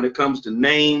 when it comes to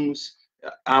names,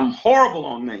 I'm horrible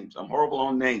on names. I'm horrible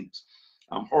on names.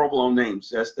 I'm horrible on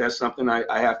names. That's something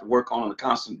I have to work on a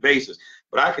constant basis.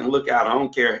 But I can look out. I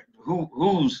don't care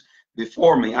who's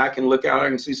before me. I can look out. I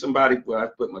can see somebody. Well, I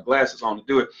put my glasses on to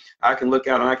do it. I can look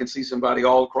out and I can see somebody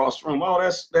all across the room. Oh,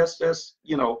 that's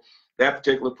you know, that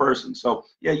particular person. So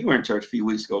yeah, you were in church a few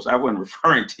weeks ago, so I wasn't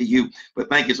referring to you. But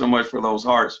thank you so much for those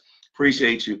hearts.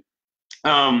 Appreciate you.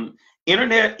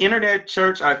 Internet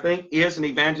church, I think, is an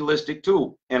evangelistic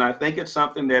tool, and I think it's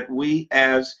something that we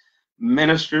as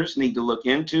ministers need to look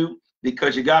into,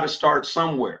 because you got to start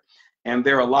somewhere. And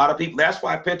there are a lot of people. That's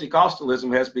why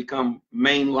Pentecostalism has become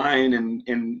mainline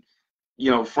and you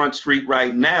know, Front Street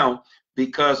right now,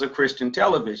 because of Christian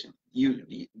television.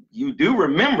 You do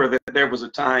remember that there was a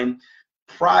time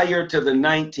prior to the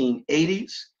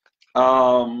 1980s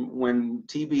when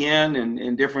TBN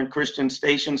and different Christian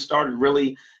stations started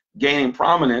really gaining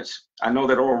prominence. I know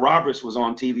that Oral Roberts was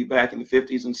on TV back in the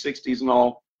 50s and 60s and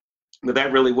all, but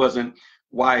that really wasn't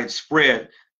widespread.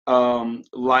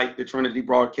 like the Trinity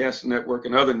Broadcasting Network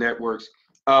and other networks.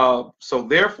 So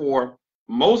therefore,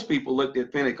 most people looked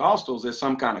at Pentecostals as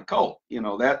some kind of cult. You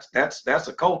know, that's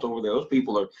a cult over there. Those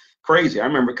people are crazy. I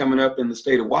remember coming up in the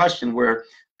state of Washington where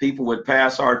people would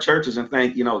pass our churches and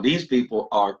think, you know, these people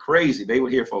are crazy. They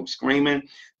would hear folks screaming,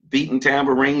 beating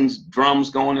tambourines,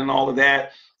 drums going, and all of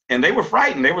that. And they were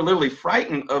frightened. They were literally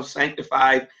frightened of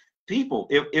sanctified people.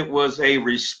 It was a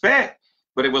respect,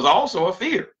 but it was also a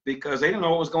fear because they didn't know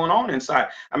what was going on inside.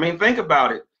 I mean, think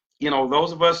about it. You know,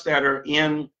 those of us that are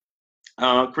in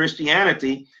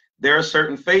Christianity, there are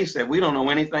certain faiths that we don't know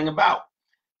anything about.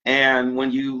 And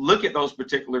when you look at those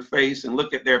particular faiths and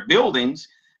look at their buildings,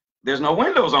 there's no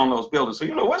windows on those buildings. So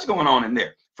you know what's going on in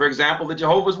there. For example, the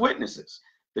Jehovah's Witnesses.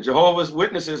 The Jehovah's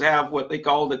Witnesses have what they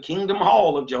call the Kingdom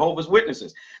Hall of Jehovah's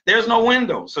Witnesses. There's no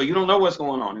windows, so you don't know what's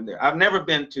going on in there. I've never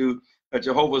been to a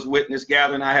Jehovah's Witness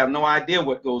gathering. I have no idea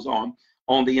what goes on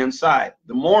the inside.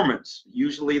 The Mormons,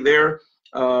 usually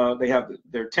they have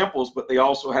their temples, but they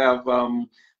also have,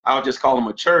 I'll just call them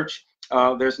a church.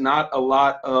 There's not a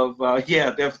lot of,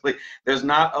 definitely, there's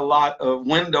not a lot of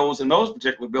windows in those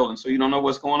particular buildings, so you don't know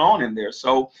what's going on in there.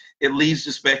 So it leads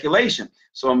to speculation.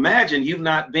 So imagine you've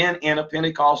not been in a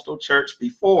Pentecostal church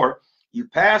before, you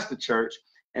pass the church,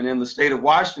 and in the state of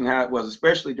Washington, how it was,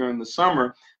 especially during the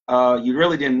summer, you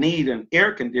really didn't need an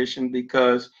air condition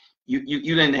because you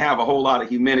didn't have a whole lot of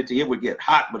humidity. It would get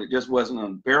hot, but it just wasn't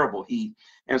unbearable heat.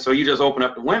 And so you just open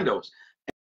up the windows.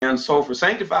 And so for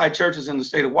sanctified churches in the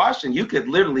state of Washington, you could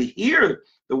literally hear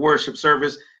the worship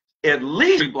service at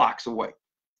least 3 blocks away.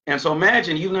 And so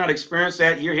imagine you've not experienced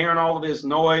that. You're hearing all of this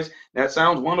noise. That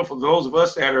sounds wonderful to those of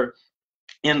us that are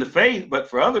in the faith, but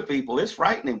for other people, it's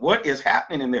frightening. What is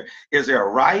happening in there? Is there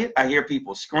a riot? I hear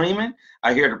people screaming.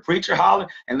 I hear the preacher hollering,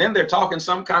 and then they're talking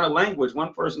some kind of language.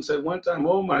 One person said one time,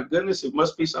 oh my goodness, it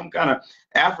must be some kind of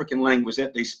African language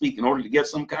that they speak in order to get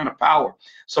some kind of power.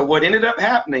 So what ended up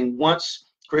happening once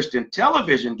Christian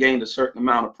television gained a certain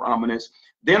amount of prominence,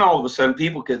 then all of a sudden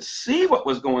people could see what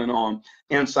was going on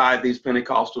inside these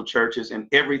Pentecostal churches, and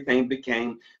everything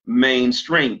became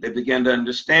mainstream. They began to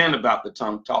understand about the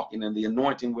tongue talking and the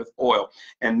anointing with oil.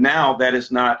 And now that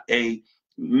is not a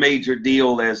major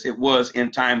deal as it was in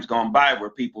times gone by,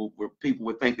 where people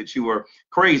would think that you were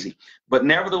crazy. But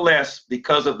nevertheless,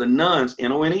 because of the nuns,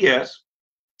 N-O-N-E-S,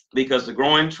 because the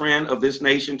growing trend of this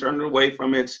nation turning away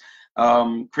from its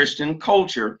Christian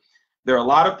culture, there are a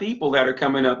lot of people that are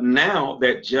coming up now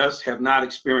that just have not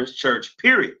experienced church,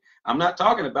 period. I'm not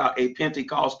talking about a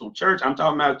Pentecostal church. I'm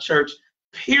talking about church,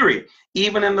 period.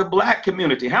 Even in the Black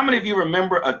community. How many of you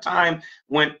remember a time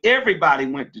when everybody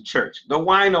went to church? The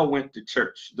wino went to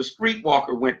church. The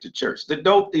streetwalker went to church. The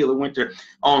dope dealer went to church.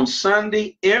 On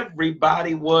Sunday,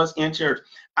 everybody was in church.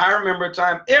 I remember a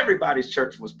time everybody's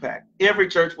church was packed. Every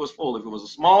church was full. If it was a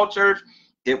small church,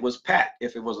 it was packed.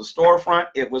 If it was a storefront,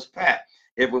 it was packed.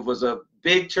 If it was a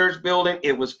big church building,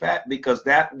 it was packed, because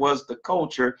that was the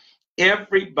culture.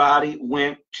 Everybody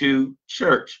went to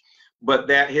church. But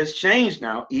that has changed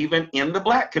now, even in the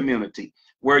Black community,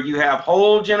 where you have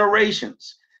whole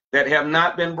generations that have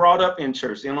not been brought up in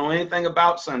church. They don't know anything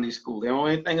about Sunday school. They don't know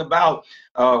anything about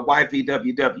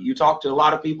YPWW. You talk to a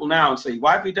lot of people now and say,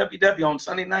 YPWW on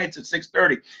Sunday nights at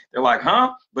 6:30. They're like,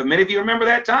 huh? But many of you remember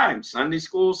that time. Sunday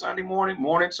school, Sunday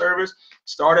morning service,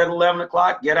 start at 11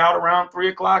 o'clock, get out around 3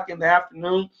 o'clock in the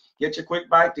afternoon, get your quick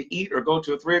bite to eat, or go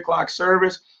to a 3 o'clock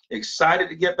service. Excited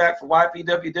to get back for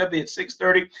YPWW at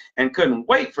 6:30, and couldn't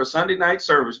wait for Sunday night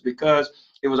service, because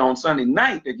it was on Sunday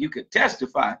night that you could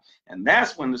testify. And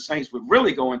that's when the saints would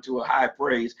really go into a high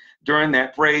praise during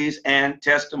that praise and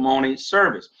testimony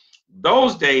service.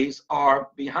 Those days are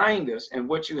behind us. And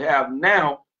what you have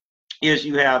now is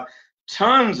you have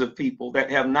tons of people that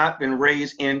have not been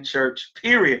raised in church,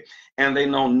 period. And they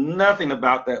know nothing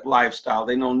about that lifestyle.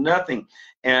 They know nothing.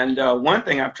 And one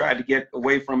thing I've tried to get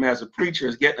away from as a preacher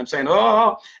is getting them saying,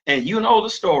 oh, and you know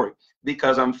the story,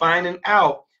 because I'm finding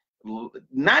out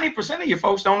 90% of you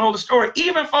folks don't know the story,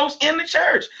 even folks in the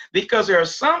church, because there are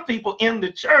some people in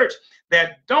the church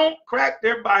that don't crack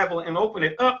their Bible and open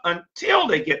it up until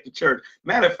they get to church.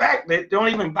 Matter of fact, they don't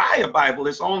even buy a Bible.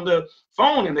 It's on the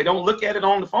phone, and they don't look at it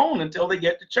on the phone until they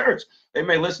get to church. They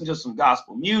may listen to some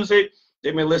gospel music.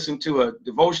 They may listen to a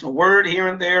devotional word here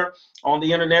and there on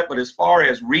the internet, but as far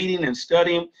as reading and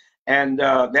studying, and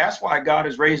that's why God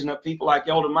is raising up people like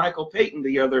Elder Michael Payton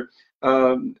the other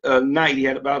night. He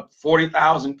had about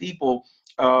 40,000 people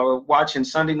watching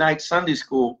Sunday night Sunday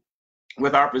school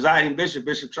with our presiding bishop,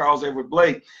 Bishop Charles Edward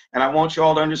Blake. And I want you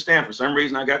all to understand, for some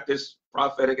reason, I got this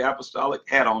prophetic apostolic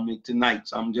hat on me tonight.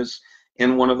 So I'm just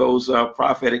in one of those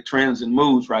prophetic trends and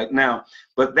moves right now.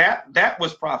 But that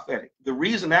was prophetic. The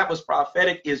reason that was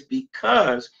prophetic is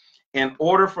because in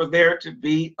order for there to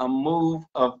be a move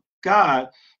of God,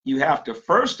 you have to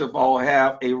first of all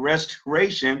have a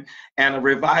restoration and a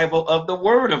revival of the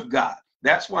word of God.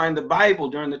 That's why in the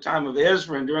Bible, during the time of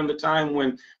Ezra and during the time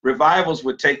when revivals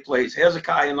would take place,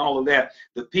 Hezekiah and all of that,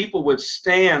 the people would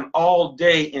stand all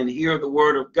day and hear the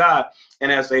word of God.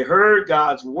 And as they heard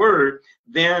God's word,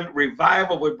 then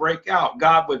revival would break out.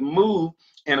 God would move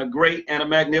in a great and a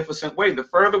magnificent way. The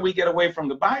further we get away from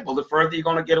the Bible, the further you're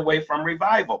going to get away from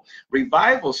revival.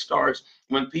 Revival starts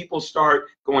when people start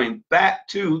going back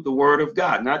to the word of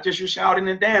God, not just your shouting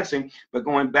and dancing, but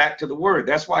going back to the word.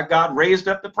 That's why God raised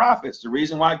up the prophets. The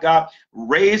reason why God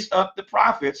raised up the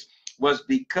prophets was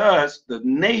because the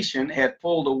nation had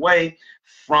pulled away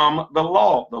from the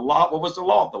law. The law, what was the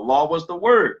law? The law was the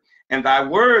word. And thy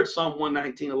word, Psalm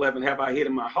 119:11, have I hid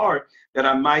in my heart, that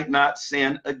I might not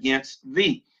sin against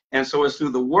thee. And so it's through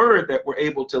the word that we're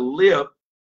able to live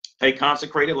a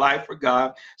consecrated life for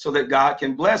God, so that God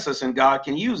can bless us and God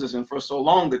can use us. And for so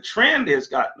long, the trend has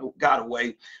got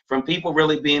away from people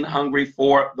really being hungry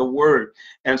for the word.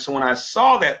 And so when I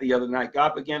saw that the other night,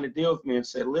 God began to deal with me and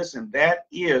said, listen, that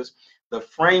is the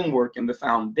framework and the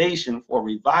foundation for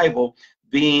revival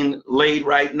being laid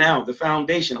right now. The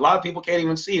foundation. A lot of people can't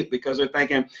even see it because they're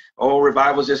thinking, oh,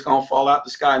 revival is just going to fall out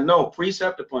the sky. No,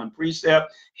 precept upon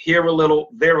precept, here a little,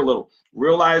 there a little.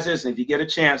 Realize this, and if you get a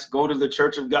chance, go to the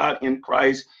Church of God in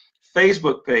Christ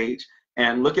Facebook page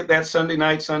and look at that Sunday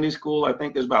night Sunday school. I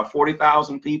think there's about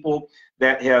 40,000 people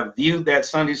that have viewed that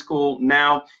Sunday school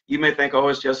now. You may think, oh,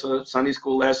 it's just a Sunday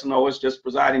school lesson. Oh, it's just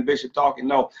presiding bishop talking.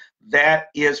 No, that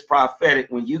is prophetic.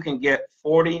 When you can get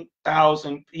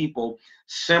 40,000 people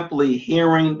simply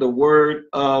hearing the word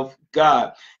of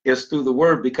God, it's through the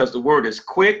word, because the word is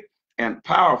quick and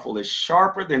powerful. It's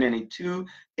sharper than any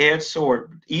two-edged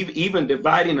sword, even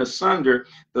dividing asunder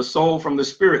the soul from the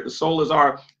spirit. The soul is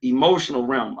our emotional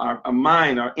realm, our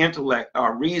mind, our intellect,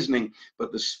 our reasoning.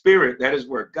 But the spirit, that is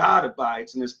where God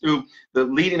abides, and it's through the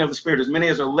leading of the spirit. As many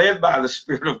as are led by the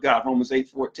Spirit of God, Romans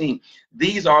 8:14.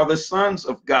 These are the sons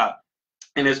of God.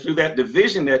 And it's through that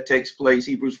division that takes place,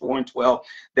 Hebrews 4:12,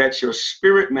 that your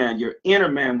spirit man, your inner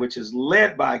man, which is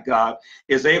led by God,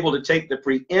 is able to take the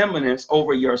preeminence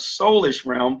over your soulish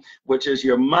realm, which is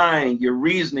your mind, your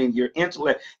reasoning, your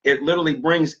intellect. It literally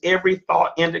brings every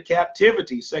thought into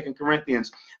captivity. 2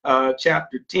 Corinthians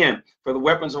chapter 10. For the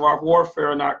weapons of our warfare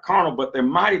are not carnal, but they're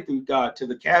mighty through God to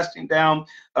the casting down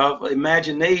of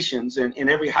imaginations and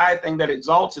every high thing that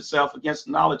exalts itself against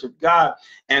the knowledge of God,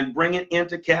 and bring it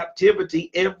into captivity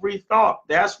every thought.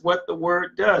 That's what the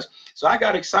word does. So I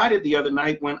got excited the other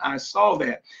night when I saw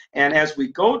that. And as we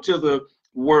go to the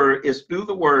word, it's through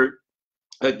the word,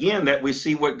 again, that we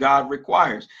see what God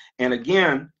requires. And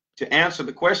again, to answer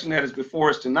the question that is before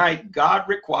us tonight, God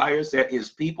requires that his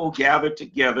people gather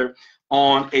together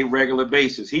on a regular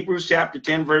basis. Hebrews chapter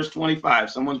 10, verse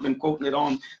 25. Someone's been quoting it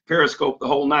on Periscope the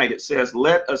whole night. It says,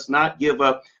 let us not give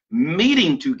up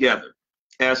meeting together,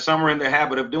 as some are in the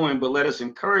habit of doing, but let us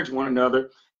encourage one another,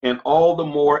 and all the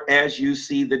more as you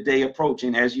see the day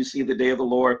approaching, as you see the day of the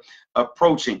Lord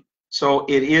approaching. So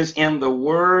it is in the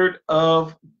word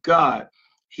of God,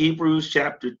 Hebrews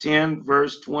chapter 10,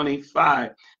 verse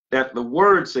 25, that the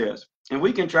word says, and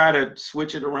we can try to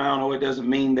switch it around. Oh, it doesn't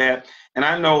mean that. And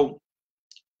I know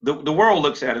the world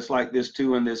looks at us like this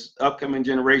too, and this upcoming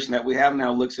generation that we have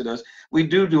now looks at us. We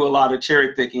do a lot of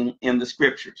cherry picking in the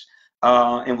scriptures.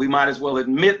 And we might as well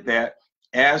admit that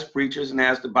as preachers and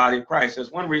as the body of Christ.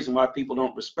 That's one reason why people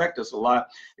don't respect us a lot,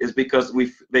 is because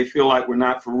they feel like we're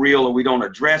not for real, or we don't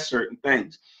address certain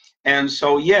things. And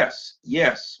so, yes,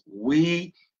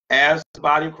 we as the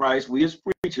body of Christ, we as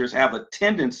preachers have a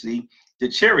tendency to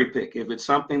cherry pick. If it's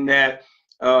something that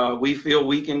we feel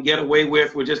we can get away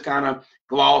with, we'll just kind of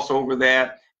gloss over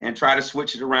that and try to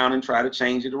switch it around and try to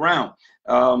change it around.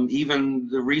 Even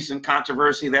the recent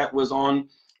controversy that was on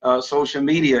social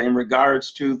media in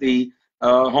regards to the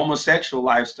homosexual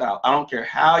lifestyle. I don't care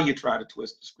how you try to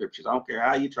twist the scriptures. I don't care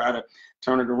how you try to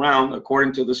turn it around.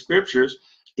 According to the scriptures,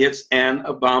 it's an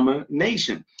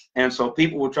abomination. And so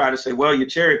people will try to say, well, you're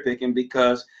cherry picking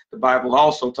because the Bible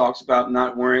also talks about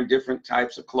not wearing different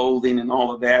types of clothing and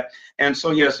all of that. And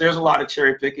so, yes, there's a lot of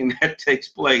cherry picking that takes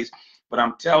place. But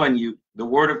I'm telling you, the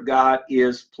word of God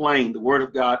is plain. The word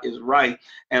of God is right.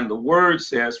 And the word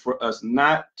says for us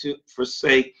not to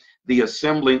forsake the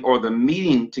assembling or the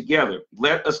meeting together.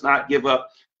 Let us not give up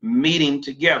meeting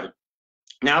together.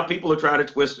 Now people are trying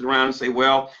to twist it around and say,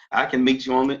 well, I can meet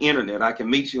you on the internet. I can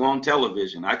meet you on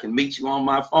television. I can meet you on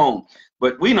my phone.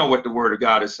 But we know what the word of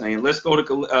God is saying. Let's go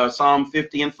to Psalm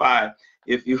 50 and 5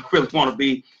 if you really want to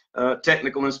be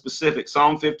technical and specific.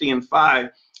 Psalm 50 and 5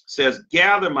 says,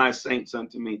 gather my saints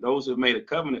unto me, those who have made a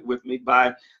covenant with me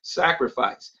by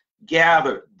sacrifice.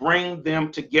 Gather, bring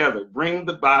them together, bring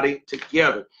the body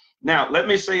together. Now, let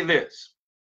me say this.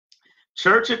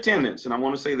 Church attendance, and I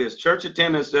want to say this, church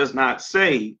attendance does not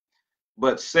save,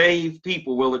 but saved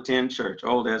people will attend church.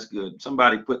 Oh, that's good.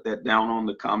 Somebody put that down on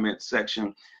the comment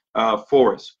section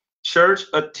for us. Church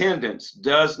attendance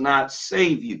does not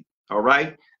save you, all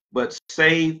right? But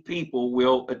saved people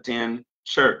will attend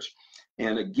church.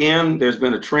 And again, there's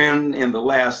been a trend in the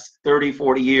last 30,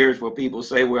 40 years where people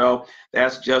say, well,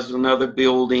 that's just another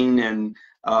building, and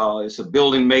it's a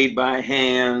building made by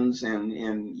hands,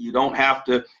 and you don't have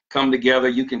to come together.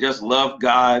 You can just love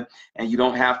God, and you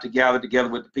don't have to gather together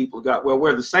with the people of God. Well,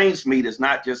 where the saints meet is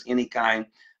not just any kind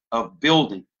of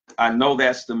building. I know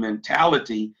that's the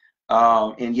mentality.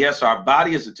 And yes, our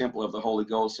body is a temple of the Holy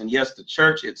Ghost. And yes, the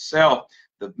church itself,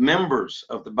 the members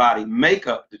of the body make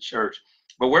up the church.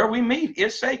 But where we meet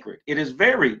is sacred. It is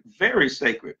very, very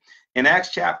sacred. In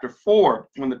Acts chapter 4,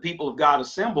 when the people of God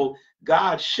assembled,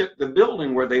 God shook the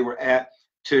building where they were at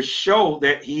to show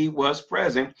that he was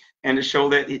present and to show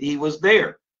that he was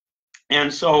there.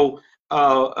 And so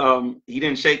he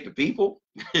didn't shake the people,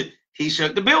 he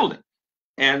shook the building.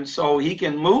 And so he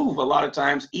can move a lot of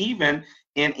times, even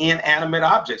in inanimate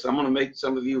objects. I'm going to make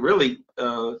some of you really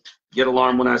get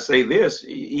alarmed when I say this.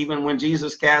 Even when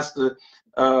Jesus cast the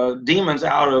demons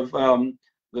out of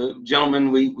the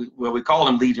gentleman, we call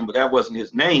him Legion, but that wasn't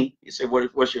his name. He said,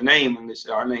 what's your name? And they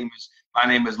said, my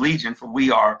name is Legion, for we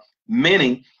are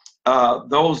many.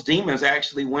 Those demons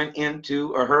actually went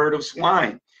into a herd of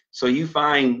swine. So you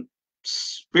find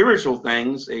spiritual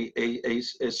things, a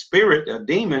spirit, a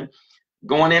demon,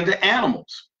 going into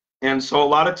animals. And so a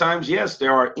lot of times, yes,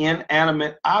 there are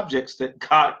inanimate objects that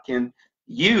God can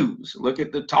use. Look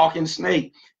at the talking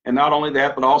snake. And not only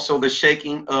that, but also the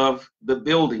shaking of the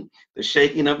building, the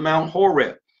shaking of Mount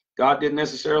Horeb. God didn't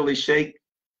necessarily shake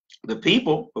the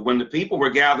people, but when the people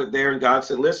were gathered there and God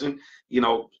said, listen,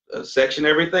 section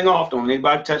everything off. Don't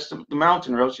anybody touch the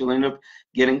mountain or else you'll end up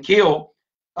getting killed.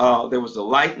 There was the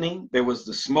lightning, there was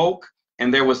the smoke,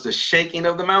 and there was the shaking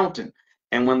of the mountain.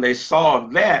 And when they saw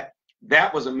that,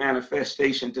 that was a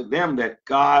manifestation to them that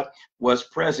God was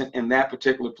present in that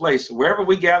particular place. So wherever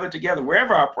we gather together,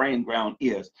 wherever our praying ground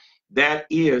is, that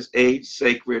is a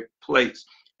sacred place.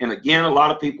 And again, a lot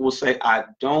of people will say, I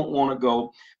don't want to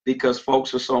go because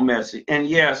folks are so messy. And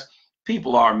yes,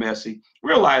 people are messy.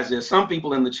 Realize this, some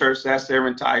people in the church, that's their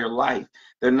entire life.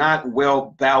 They're not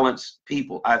well-balanced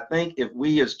people. I think if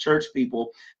we as church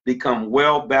people become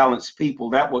well-balanced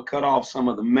people, that will cut off some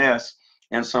of the mess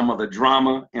and some of the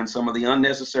drama and some of the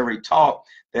unnecessary talk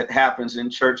that happens in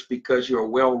church, because you're a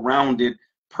well-rounded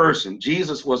person.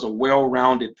 Jesus was a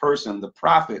well-rounded person. The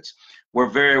prophets were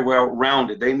very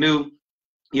well-rounded. They knew,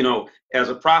 as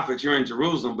a prophet, you're in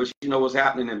Jerusalem, but you know what's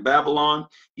happening in Babylon,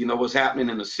 you know what's happening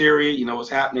in Assyria, you know what's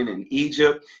happening in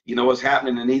Egypt, you know what's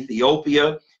happening in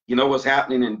Ethiopia, you know what's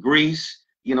happening in Greece.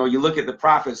 You look at the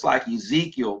prophets like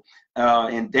Ezekiel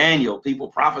and Daniel, people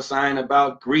prophesying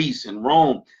about Greece and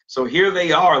Rome. So here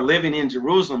they are living in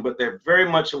Jerusalem, but they're very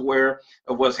much aware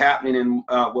of what's happening in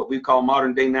what we call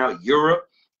modern day now Europe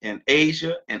and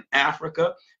Asia and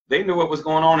Africa. They knew what was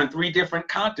going on in 3 different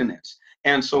continents.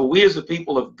 And so we as the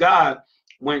people of God,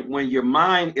 when your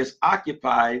mind is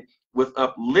occupied with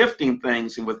uplifting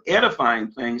things and with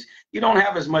edifying things, you don't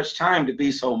have as much time to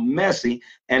be so messy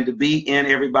and to be in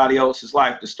everybody else's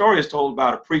life. The story is told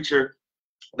about a preacher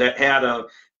that had a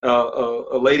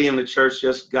lady in the church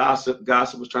just gossip.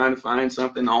 Gossip was trying to find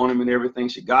something on him and everything.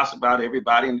 She gossiped about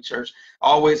everybody in the church,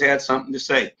 always had something to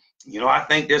say. I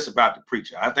think this about the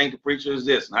preacher. I think the preacher is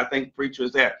this, and I think the preacher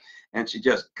is that. And she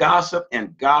just gossip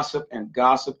and gossip and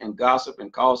gossip and gossip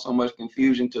and caused so much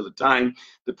confusion to the time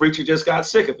the preacher just got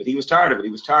sick of it. He was tired of it.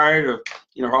 He was tired of,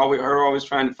 her always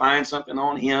trying to find something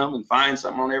on him and find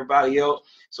something on everybody else.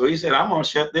 So he said, I'm going to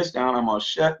shut this down. I'm going to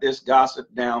shut this gossip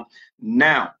down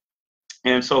now.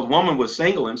 And so the woman was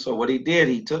single. And so what he did,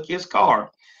 he took his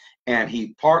car and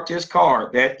he parked his car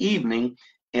that evening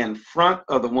in front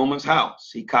of the woman's house.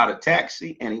 He caught a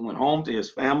taxi and he went home to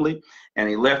his family, and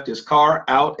he left his car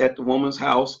out at the woman's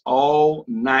house all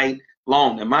night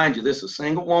long. And mind you, this is a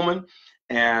single woman,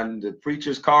 and the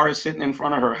preacher's car is sitting in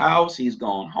front of her house. He's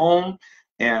gone home,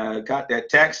 and got that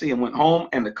taxi and went home,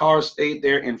 and the car stayed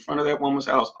there in front of that woman's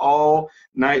house all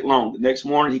night long. The next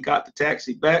morning, he got the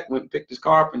taxi back, went and picked his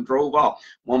car up and drove off.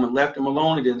 Woman left him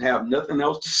alone. He didn't have nothing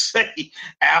else to say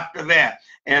after that.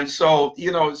 And so,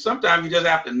 you know, sometimes you just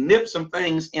have to nip some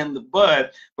things in the bud,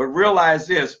 but realize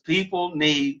this: people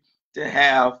need to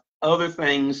have other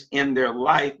things in their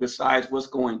life besides what's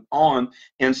going on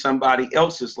in somebody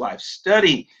else's life.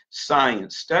 Study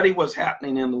science, study what's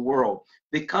happening in the world.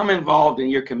 Become involved in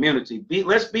your community.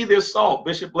 Let's be this salt.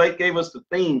 Bishop Blake gave us the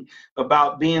theme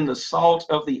about being the salt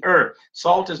of the earth.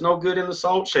 Salt is no good in the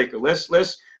salt shaker.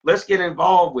 Let's get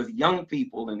involved with young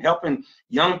people and helping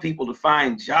young people to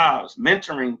find jobs,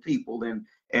 mentoring people,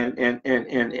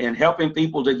 and helping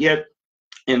people to get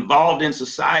involved in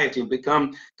society and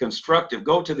become constructive.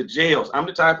 Go to the jails. I'm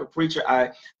the type of preacher,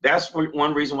 that's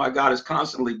one reason why God has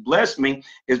constantly blessed me,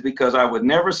 is because I would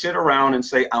never sit around and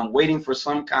say, I'm waiting for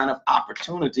some kind of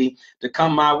opportunity to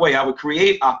come my way. I would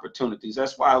create opportunities.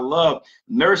 That's why I love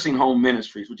nursing home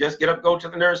ministries. We just get up, go to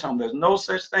the nursing home. There's no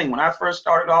such thing. When I first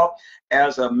started off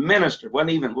as a minister,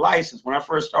 wasn't even licensed. When I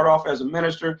first started off as a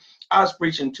minister, I was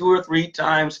preaching 2 or 3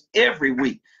 times every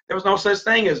week. There was no such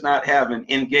thing as not having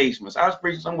engagements. I was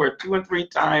preaching somewhere 2 and 3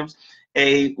 times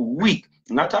a week.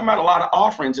 I'm not talking about a lot of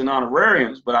offerings and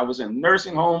honorariums, but I was in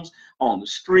nursing homes, on the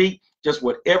street, just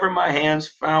whatever my hands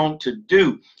found to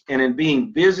do. And in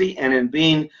being busy and in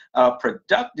being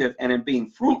productive and in being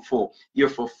fruitful, you're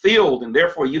fulfilled, and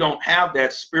therefore you don't have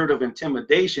that spirit of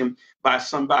intimidation by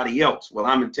somebody else. Well,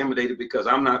 I'm intimidated because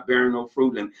I'm not bearing no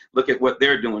fruit, and look at what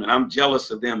they're doing, and I'm jealous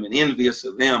of them and envious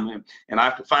of them, and I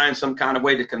have to find some kind of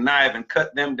way to connive and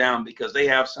cut them down because they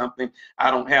have something I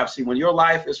don't have. See, when your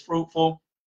life is fruitful,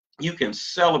 you can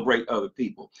celebrate other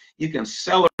people. You can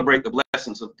celebrate the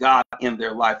blessings of God in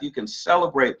their life. You can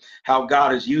celebrate how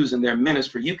God is using their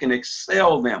ministry. You can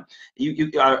excel them.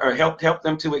 You help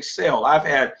them to excel. I've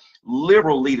had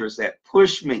liberal leaders that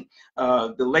push me.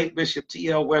 The late Bishop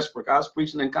T.L. Westbrook, I was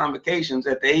preaching in convocations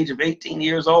at the age of 18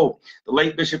 years old. The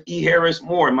late Bishop E. Harris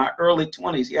Moore, in my early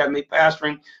 20s, he had me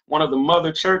pastoring one of the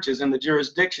mother churches in the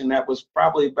jurisdiction that was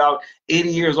probably about 80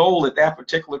 years old at that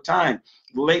particular time.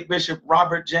 The late Bishop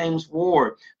Robert James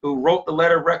Ward, who wrote the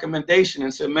letter of recommendation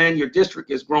and said, man, your district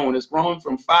is growing. It's growing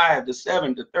from 5 to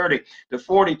 7 to 30 to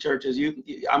 40 churches.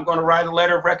 I'm going to write a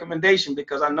letter of recommendation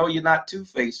because I know you're not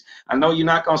two-faced. I know you're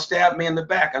not going to stab me in the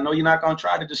back. I know you're not going to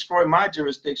try to destroy my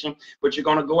jurisdiction, but you're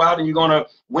going to go out and you're going to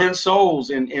win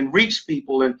souls and reach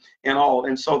people and all.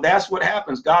 And so that's what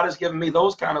happens. God has given me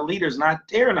those kind of leaders, and I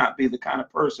dare not be the kind of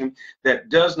person that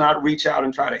does not reach out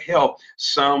and try to help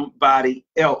somebody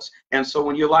else. And so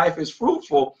when your life is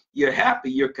fruitful, you're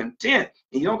happy, you're content,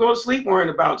 and you don't go to sleep worrying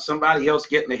about somebody else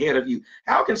getting ahead of you.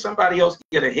 How can somebody else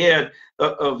get ahead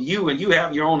of you and you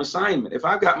have your own assignment? If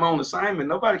I've got my own assignment,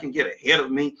 nobody can get ahead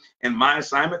of me in my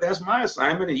assignment. That's my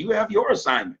assignment, and you have your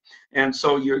assignment. And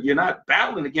so you're not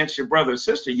battling against your brother or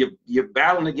sister. You're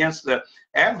battling against the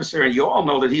adversary. You all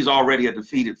know that he's already a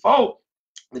defeated foe.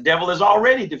 The devil is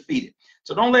already defeated.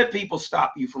 So don't let people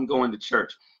stop you from going to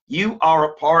church. You are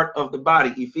a part of the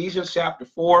body. Ephesians chapter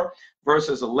 4,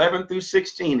 verses 11 through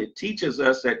 16, it teaches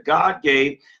us that God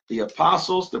gave the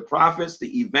apostles, the prophets,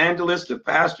 the evangelists, the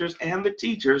pastors, and the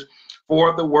teachers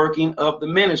for the working of the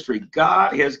ministry.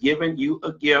 God has given you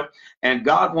a gift, and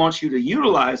God wants you to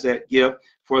utilize that gift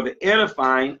for the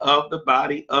edifying of the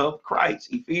body of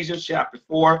Christ. Ephesians chapter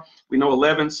 4, we know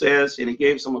 11 says, and he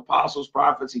gave some apostles,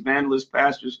 prophets, evangelists,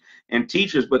 pastors, and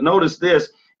teachers. But notice this.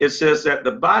 It says that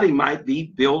the body might be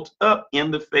built up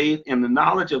in the faith and the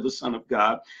knowledge of the Son of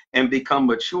God and become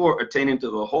mature, attaining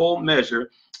to the whole measure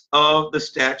of the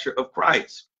stature of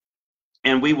Christ.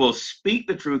 And we will speak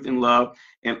the truth in love,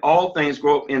 and all things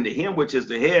grow up into him, which is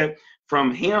the head.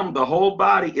 From him, the whole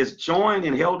body is joined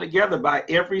and held together by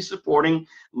every supporting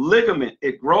ligament.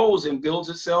 It grows and builds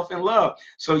itself in love.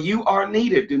 So you are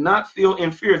needed. Do not feel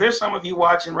inferior. There's some of you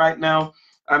watching right now.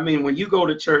 I mean, when you go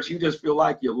to church, you just feel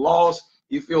like you're lost.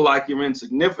 You feel like you're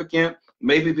insignificant,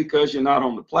 maybe because you're not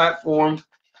on the platform,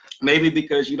 maybe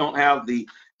because you don't have the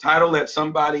title that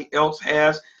somebody else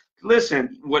has.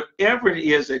 Listen, whatever it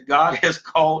is that God has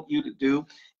called you to do,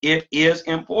 it is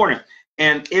important.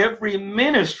 And every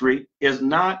ministry is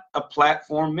not a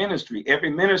platform ministry. Every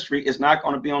ministry is not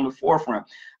going to be on the forefront.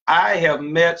 I have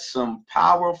met some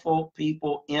powerful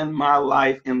people in my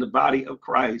life in the body of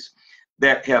Christ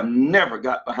that have never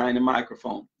got behind a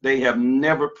microphone. They have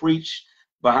never preached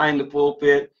behind the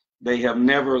pulpit. They have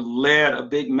never led a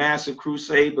big, massive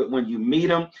crusade. But when you meet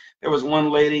them, there was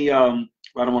one lady, I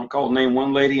don't want to call her name,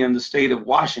 one lady in the state of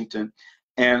Washington.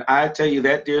 And I tell you,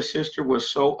 that dear sister was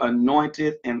so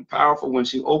anointed and powerful when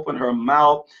she opened her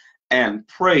mouth and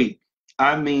prayed.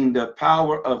 I mean, the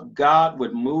power of God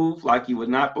would move like you would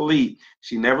not believe.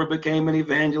 She never became an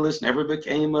evangelist, never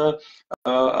became a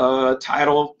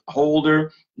title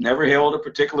holder, never held a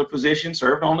particular position,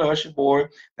 served on the usher board.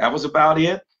 That was about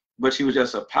it. But she was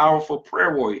just a powerful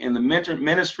prayer warrior. And the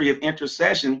ministry of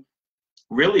intercession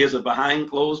really is a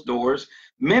behind closed doors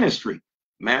ministry.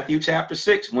 Matthew chapter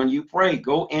 6, when you pray,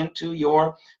 go into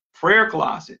your prayer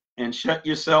closet and shut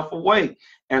yourself away.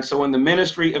 And so in the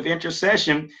ministry of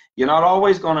intercession, you're not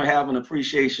always going to have an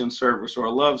appreciation service or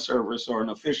a love service or an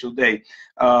official day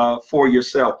for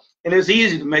yourself. And it's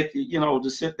easy to make you, to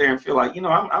sit there and feel like,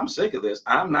 I'm sick of this.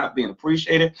 I'm not being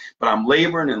appreciated, but I'm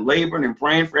laboring and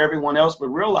praying for everyone else. But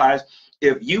realize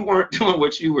if you weren't doing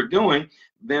what you were doing,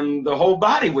 then the whole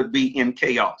body would be in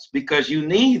chaos, because you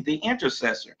need the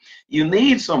intercessor. You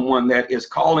need someone that is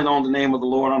calling on the name of the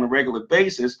Lord on a regular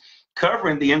basis,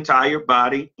 covering the entire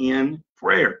body in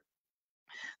prayer.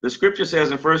 The scripture says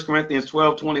in 1 Corinthians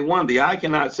 12:21, the eye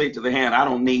cannot say to the hand, I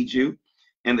don't need you.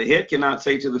 And the head cannot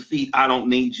say to the feet, I don't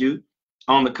need you.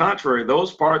 On the contrary,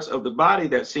 those parts of the body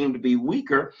that seem to be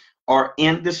weaker are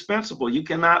indispensable. You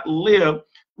cannot live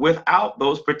without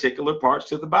those particular parts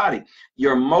to the body.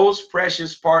 Your most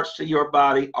precious parts to your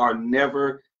body are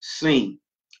never seen.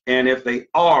 And if they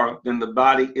are, then the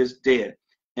body is dead.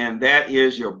 And that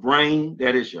is your brain,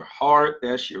 that is your heart,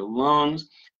 that's your lungs,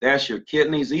 that's your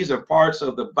kidneys. These are parts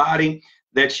of the body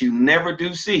that you never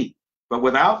do see. But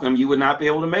without them, you would not be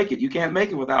able to make it. You can't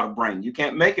make it without a brain. You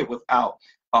can't make it without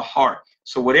a heart.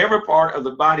 So whatever part of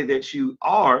the body that you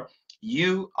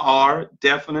are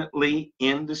definitely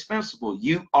indispensable.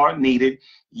 You are needed.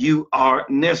 You are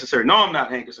necessary. No, I'm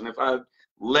not Hankerson. If I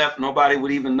left, nobody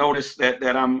would even notice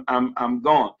that I'm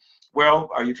gone. Well,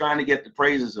 are you trying to get the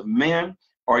praises of men,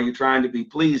 or are you trying to be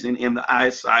pleasing in the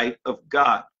eyesight of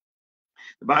God?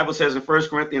 The Bible says in 1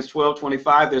 Corinthians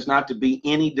 12:25, there's not to be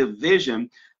any division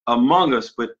among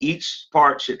us, but each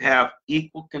part should have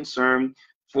equal concern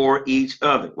for each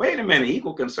other. Wait a minute,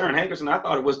 equal concern, Hankerson. I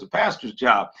thought it was the pastor's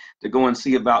job to go and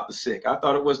see about the sick. I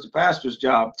thought it was the pastor's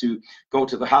job to go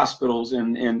to the hospitals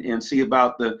and see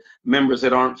about the members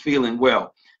that aren't feeling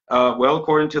well. Well,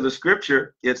 according to the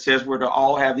scripture, it says we're to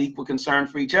all have equal concern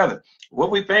for each other. What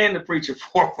are we paying the preacher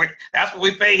for? That's what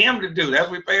we pay him to do. That's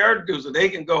what we pay her to do, so they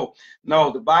can go.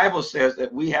 No, the Bible says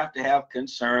that we have to have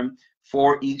concern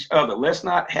for each other. Let's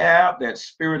not have that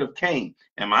spirit of Cain.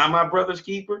 Am I my brother's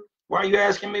keeper? Why are you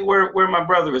asking me where my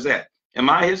brother is at? Am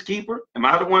I his keeper? Am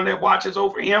I the one that watches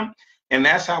over him? And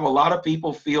that's how a lot of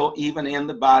people feel even in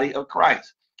the body of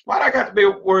Christ. Why do I got to be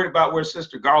worried about where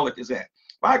Sister Garlic is at?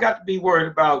 Why I got to be worried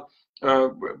about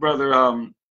Brother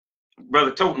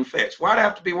Totenfetch? Why do I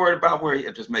have to be worried about where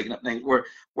just making up names,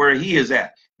 where he is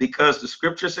at? Because the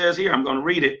scripture says here, I'm going to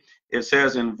read it. It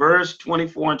says in verse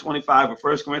 24 and 25 of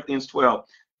 1 Corinthians 12,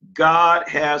 God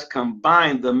has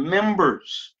combined the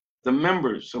members.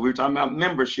 So we're talking about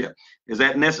membership. Is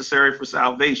that necessary for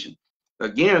salvation?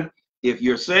 Again, if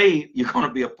you're saved, you're going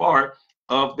to be a part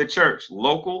of the church,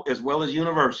 local as well as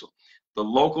universal. The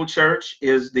local church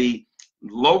is the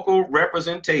local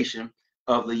representation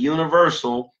of the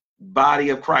universal body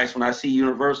of Christ. When I see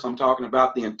universal, I'm talking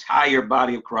about the entire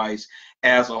body of Christ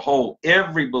as a whole.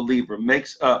 Every believer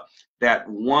makes up that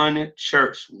one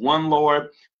church, one Lord,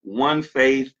 one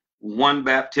faith, one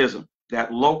baptism.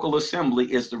 That local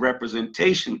assembly is the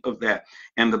representation of that.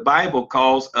 And the Bible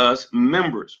calls us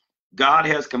members. God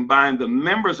has combined the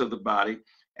members of the body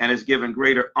and has given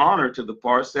greater honor to the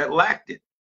parts that lacked it.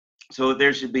 So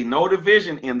there should be no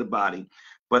division in the body,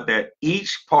 but that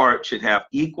each part should have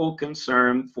equal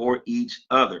concern for each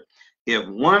other. If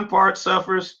one part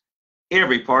suffers,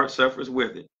 every part suffers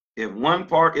with it. If one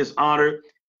part is honored,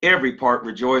 every part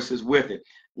rejoices with it.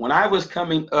 When I was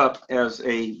coming up as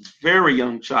a very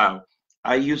young child,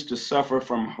 I used to suffer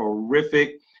from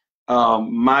horrific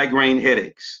migraine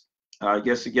headaches. I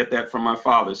guess to get that from my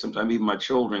father. Sometimes even my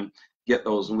children get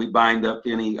those, and we bind up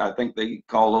any, I think they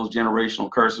call those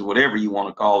generational curses, whatever you want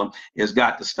to call them. It's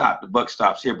got to stop. The buck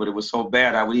stops here. But it was so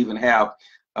bad, I would even have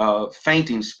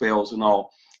fainting spells and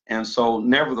all. And so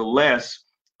nevertheless,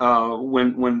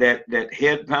 when that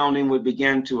head pounding would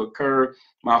begin to occur,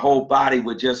 my whole body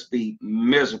would just be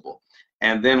miserable.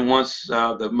 And then once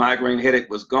the migraine headache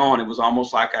was gone, it was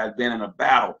almost like I'd been in a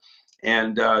battle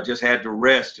and just had to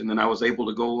rest. And then I was able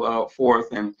to go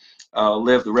forth and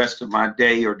live the rest of my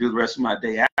day, or do the rest of my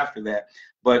day after that.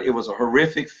 But it was a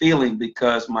horrific feeling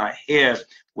because my head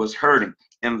was hurting.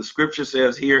 And the scripture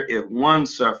says here, if one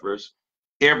suffers,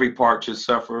 every part should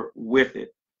suffer with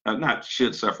it. Not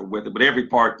should suffer with it, but every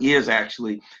part is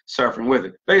actually suffering with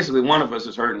it. Basically, one of us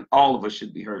is hurting. All of us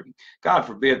should be hurting. God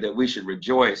forbid that we should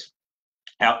rejoice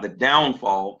at the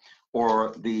downfall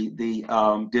or the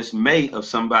dismay of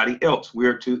somebody else.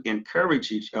 We're to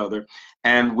encourage each other,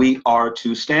 and we are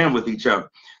to stand with each other.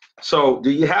 So do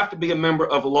you have to be a member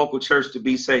of a local church to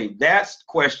be saved? That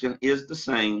question is the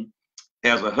same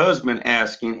as a husband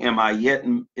asking, am I yet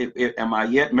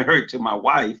married to my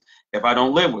wife if I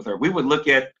don't live with her? We would look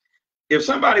at, if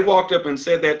somebody walked up and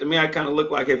said that to me, I kind of look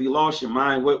like, have you lost your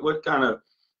mind? What kind of,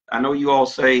 I know you all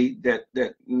say that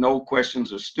no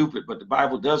questions are stupid, but the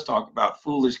Bible does talk about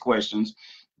foolish questions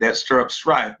that stir up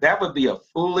strife. That would be a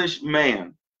foolish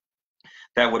man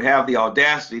that would have the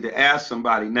audacity to ask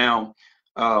somebody, now,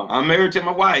 I'm married to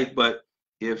my wife, but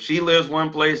if she lives one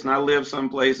place and I live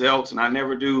someplace else and I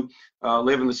never do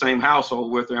live in the same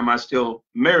household with her, am I still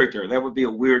married to her? That would be a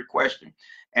weird question.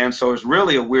 And so it's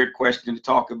really a weird question to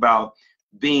talk about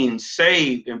being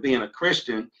saved and being a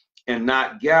Christian and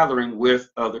not gathering with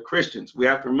other Christians. We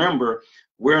have to remember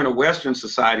we're in a Western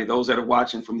society, those that are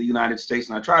watching from the United States,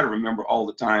 and I try to remember all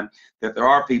the time that there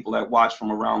are people that watch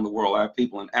from around the world. I have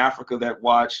people in Africa that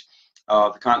watch,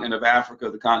 the continent of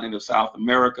Africa, the continent of South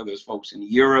America. There's folks in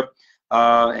Europe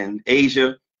and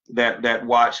Asia that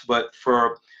watch. But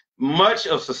for much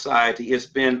of society, it's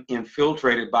been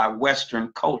infiltrated by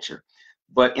Western culture.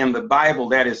 But in the Bible,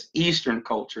 that is Eastern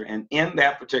culture. And in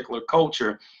that particular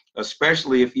culture,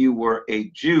 especially if you were a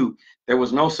Jew, there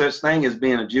was no such thing as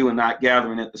being a Jew and not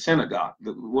gathering at the synagogue.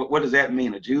 What does that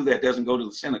mean? A Jew that doesn't go to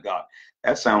the synagogue?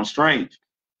 That sounds strange.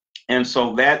 And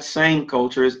so that same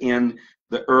culture is in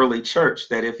the early church,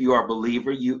 that if you are a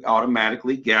believer, you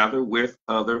automatically gather with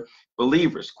other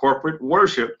believers. Corporate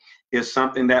worship is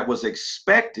something that was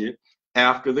expected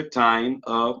after the time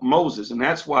of Moses. And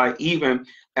that's why even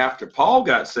after Paul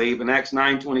got saved in Acts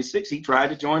 9:26, he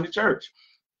tried to join the church.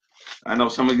 I know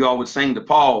some of y'all would sing to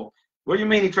Paul, what do you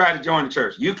mean he tried to join the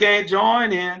church? You can't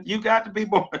join in, you got to be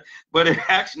born. But in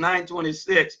Acts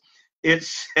 9:26, it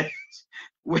says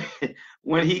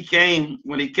when he came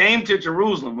to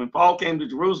Jerusalem, when Paul came to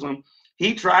Jerusalem,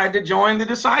 he tried to join the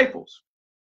disciples.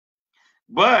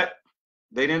 But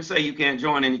they didn't say you can't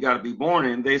join in, you got to be born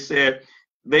in. They said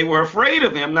they were afraid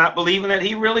of him, not believing that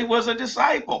he really was a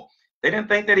disciple. They didn't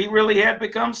think that he really had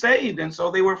become saved, and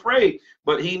so they were afraid.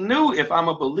 But he knew, if I'm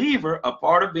a believer, a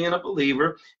part of being a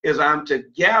believer is I'm to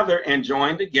gather and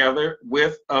join together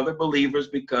with other believers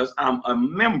because I'm a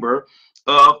member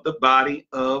of the body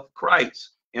of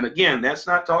Christ. And again, that's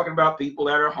not talking about people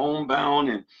that are homebound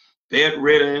and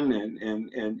bedridden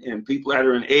and people that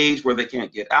are in age where they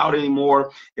can't get out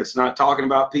anymore. It's not talking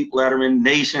about people that are in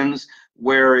nations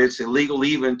where it's illegal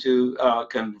even to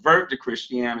convert to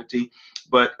Christianity.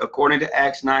 But according to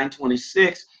Acts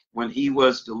 9:26, when he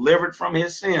was delivered from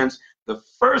his sins, the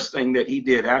first thing that he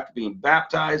did after being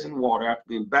baptized in water, after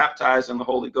being baptized in the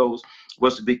Holy Ghost,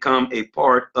 was to become a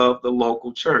part of the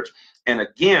local church. And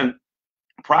again,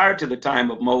 prior to the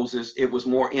time of Moses, it was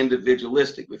more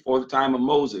individualistic. Before the time of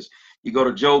Moses, you go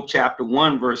to Job chapter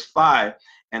 1, verse 5,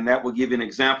 and that will give you an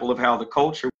example of how the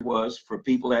culture was for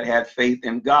people that had faith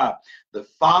in God. The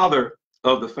father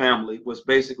of the family was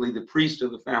basically the priest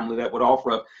of the family that would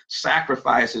offer up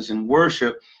sacrifices and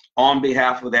worship on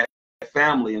behalf of that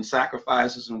family, and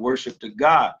sacrifices and worship to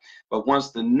God. But once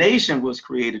the nation was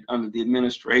created under the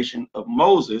administration of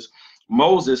Moses,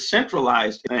 Moses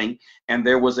centralized thing, and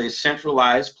there was a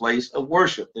centralized place of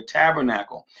worship, the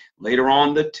tabernacle, later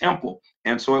on the temple.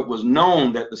 And so it was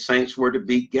known that the saints were to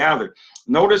be gathered.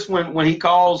 Notice when he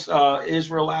calls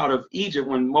Israel out of Egypt,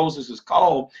 when Moses is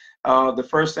called, the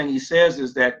first thing he says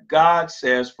is that God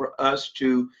says for us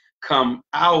to come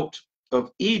out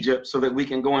of Egypt so that we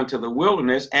can go into the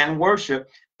wilderness and worship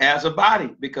as a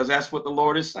body, because that's what the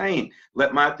Lord is saying.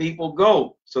 Let my people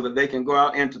go so that they can go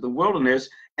out into the wilderness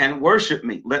and worship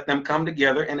me. Let them come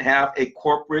together and have a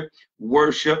corporate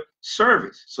worship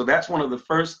service. So that's one of the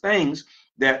first things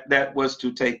that was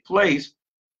to take place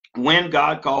when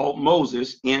God called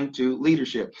Moses into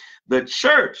leadership. The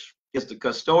church is the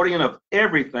custodian of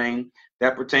everything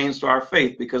that pertains to our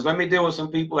faith. Because let me deal with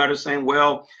some people that are saying,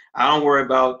 well, I don't worry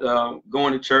about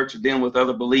going to church or dealing with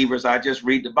other believers. I just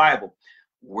read the Bible.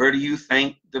 Where do you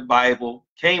think the Bible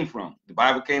came from? The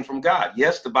Bible came from God.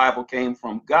 Yes, the Bible came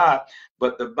from God,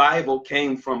 but the Bible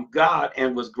came from God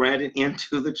and was granted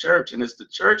into the church. And it's the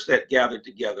church that gathered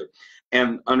together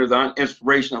and under the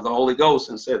inspiration of the Holy Ghost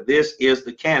and said, this is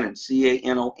the canon,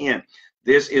 C-A-N-O-N.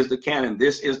 This is the canon.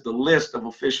 This is the list of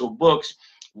official books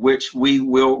which we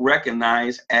will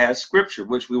recognize as scripture,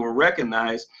 which we will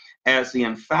recognize as the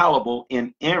infallible,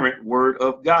 inerrant word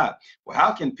of God. Well,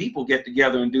 how can people get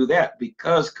together and do that?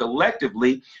 Because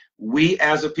collectively, we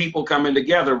as a people coming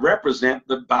together represent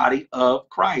the body of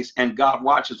Christ, and God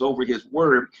watches over his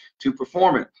word to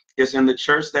perform it. It's in the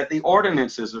church that the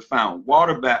ordinances are found.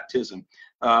 Water baptism,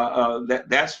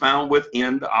 that's found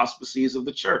within the auspices of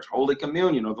the church. Holy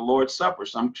Communion or the Lord's Supper.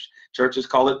 Some churches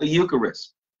call it the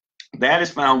Eucharist. That is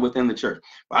found within the church.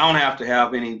 I don't have to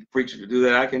have any preacher to do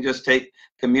that. I can just take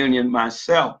communion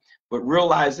myself. But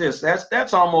realize this,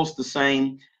 that's almost the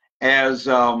same as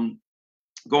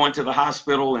going to the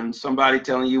hospital and somebody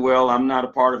telling you, well, I'm not a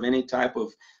part of any type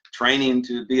of training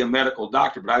to be a medical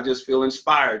doctor, but I just feel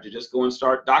inspired to just go and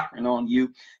start doctoring on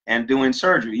you and doing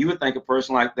surgery. You would think a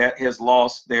person like that has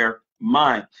lost their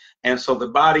mind. And so the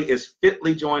body is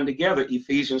fitly joined together,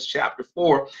 Ephesians chapter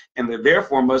 4, and there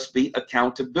therefore must be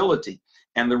accountability.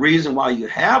 And the reason why you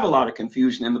have a lot of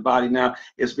confusion in the body now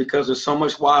is because there's so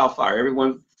much wildfire.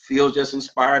 Everyone feels just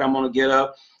inspired. I'm going to get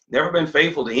up. Never been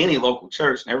faithful to any local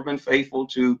church. Never been faithful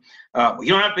to, you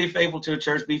don't have to be faithful to a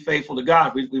church, be faithful to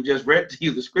God. We've just read to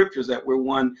you the scriptures that we're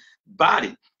one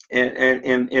body.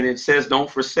 And it says, don't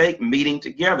forsake meeting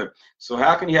together. So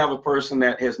how can you have a person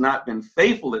that has not been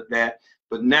faithful at that,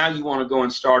 but now you want to go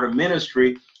and start a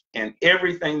ministry, and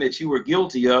everything that you were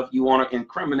guilty of, you want to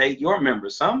incriminate your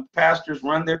members? Some pastors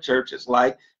run their churches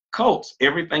like cults.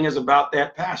 Everything is about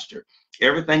that pastor.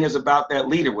 Everything is about that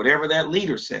leader, whatever that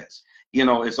leader says. You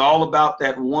know, it's all about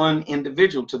that one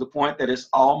individual to the point that it's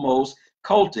almost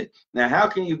cultic. Now, how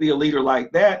can you be a leader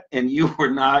like that and you were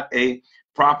not a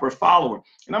proper follower?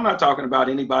 And I'm not talking about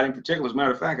anybody in particular. As a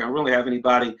matter of fact, I don't really have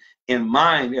anybody in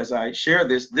mind as I share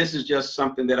this. This is just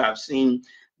something that I've seen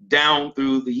down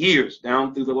through the years,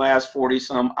 down through the last 40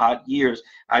 some odd years.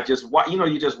 I just,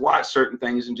 you just watch certain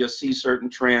things and just see certain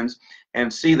trends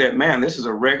and see that, man, this is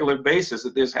a regular basis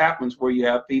that this happens, where you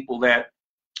have people that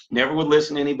never would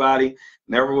listen to anybody,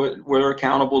 never were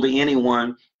accountable to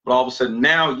anyone, but all of a sudden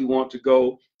now you want to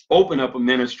go open up a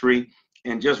ministry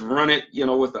and just run it,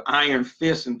 with the iron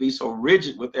fist and be so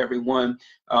rigid with everyone,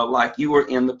 like you were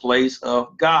in the place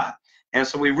of God. And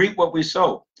so we reap what we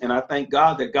sow. And I thank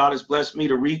God that God has blessed me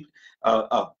to reap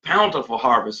a bountiful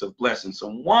harvest of blessings.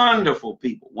 Some wonderful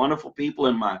people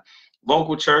in my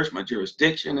local church, my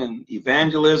jurisdiction, and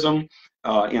evangelism,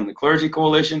 in the Clergy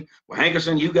Coalition. Well,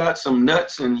 Hankerson, you got some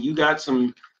nuts and you got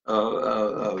some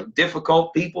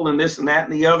difficult people and this and that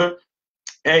and the other.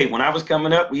 Hey, when I was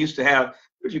coming up, we used to have,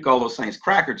 what do you call those things?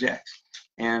 Cracker Jacks.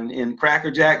 And in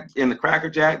the Cracker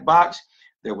Jack box,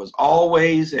 there was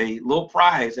always a little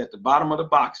prize at the bottom of the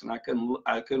box, and I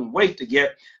couldn't wait to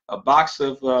get a box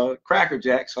of Cracker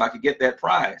Jacks so I could get that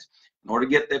prize. In order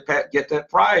to get that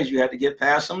prize, you had to get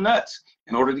past some nuts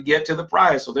in order to get to the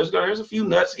prize. So there's a few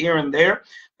nuts here and there,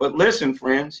 but listen,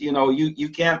 friends, you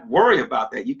can't worry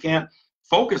about that. You can't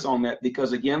focus on that,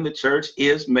 because again, the church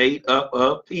is made up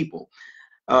of people.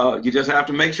 You just have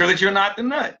to make sure that you're not the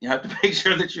nut. You have to make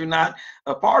sure that you're not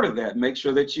a part of that. Make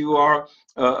sure that you are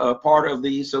a part of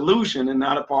the solution and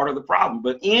not a part of the problem.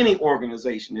 But any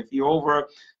organization, if you're over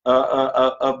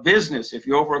a business, if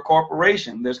you're over a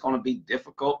corporation, there's going to be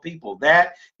difficult people.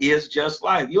 That is just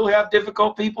life. You'll have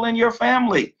difficult people in your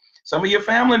family. Some of your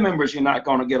family members you're not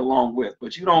going to get along with,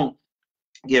 but you don't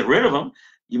get rid of them.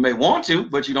 You may want to,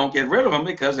 but you don't get rid of them,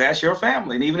 because that's your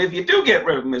family. And even if you do get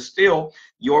rid of them, it's still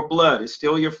your blood. It's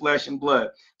still your flesh and blood.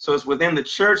 So it's within the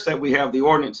church that we have the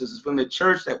ordinances. It's within the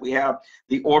church that we have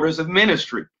the orders of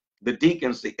ministry, the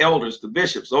deacons, the elders, the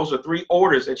bishops. Those are three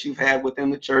orders that you've had within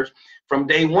the church from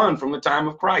day one, from the time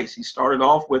of Christ. He started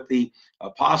off with the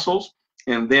apostles,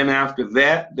 and then after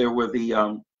that, there were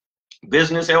the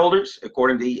business elders.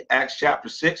 According to Acts chapter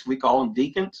 6, we call them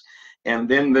deacons. And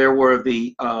then there were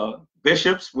the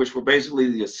bishops, which were basically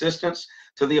the assistants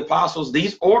to the apostles.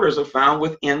 These orders are found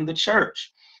within the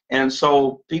church. And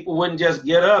so people wouldn't just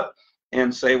get up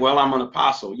and say, well, I'm an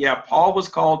apostle. Yeah, Paul was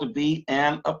called to be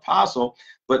an apostle,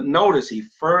 but notice he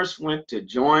first went to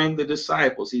join the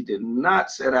disciples. He did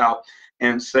not set out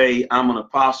and say, I'm an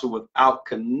apostle, without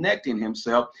connecting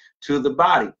himself to the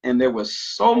body. And there was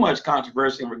so much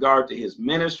controversy in regard to his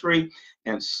ministry,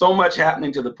 and so much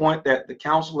happening to the point that the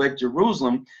council at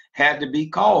Jerusalem had to be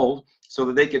called so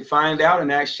that they could find out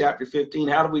in Acts chapter 15,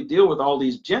 how do we deal with all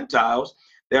these Gentiles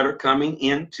that are coming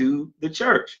into the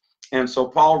church? And so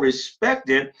Paul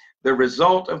respected the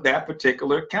result of that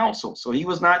particular council. So he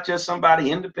was not just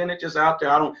somebody independent, just out there.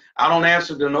 I don't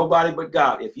answer to nobody but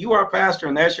God. If you are a pastor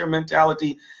and that's your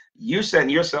mentality, you're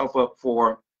setting yourself up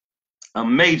for a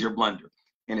major blunder.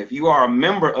 And if you are a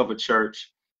member of a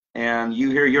church and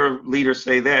you hear your leader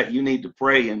say that, you need to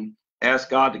pray and ask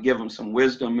God to give them some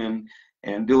wisdom,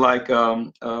 and do like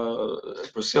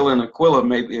Priscilla and Aquila,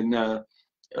 maybe, and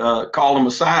call them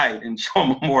aside and show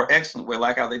them a more excellent way,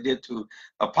 like how they did to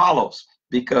Apollos,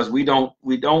 because we don't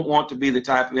want to be the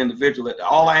type of individual that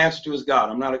all I answer to is God.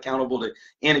 I'm not accountable to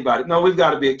anybody. No, we've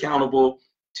got to be accountable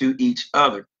to each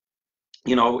other.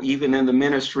 You know, even in the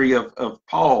ministry of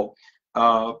Paul,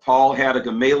 Paul had a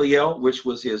Gamaliel, which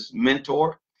was his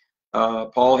mentor.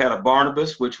 Paul had a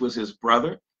Barnabas, which was his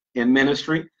brother in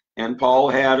ministry. And Paul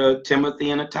had a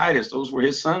Timothy and a Titus. Those were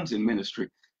his sons in ministry.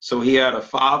 So he had a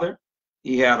father,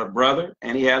 he had a brother,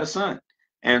 and he had a son.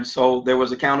 And so there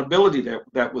was accountability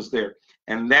that was there.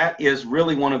 And that is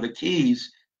really one of the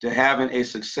keys to having a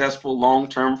successful,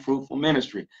 long-term, fruitful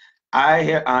ministry. I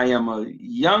am a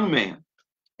young man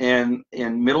and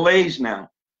in middle age now,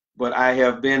 but I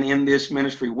have been in this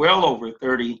ministry well over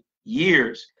 30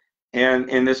 years.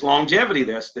 And this longevity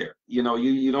that's there. You know,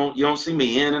 you don't see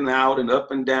me in and out and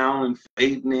up and down and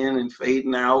fading in and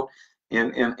fading out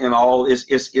and all.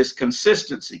 It's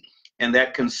consistency. And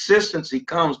that consistency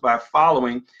comes by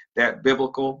following that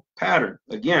biblical pattern.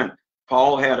 Again,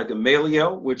 Paul had a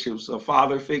Gamaliel, which was a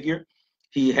father figure.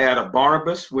 He had a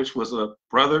Barnabas, which was a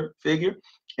brother figure.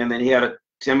 And then he had a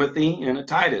Timothy and a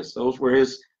Titus. Those were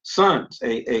his sons,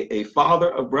 a father,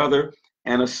 a brother,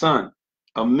 and a son,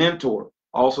 a mentor.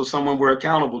 Also someone we're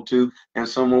accountable to and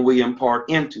someone we impart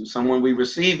into, someone we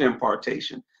receive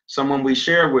impartation, someone we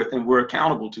share with and we're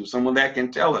accountable to, someone that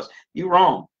can tell us, you're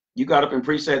wrong. You got up and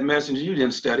preached that message, you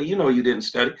didn't study. You know you didn't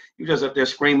study. You're just up there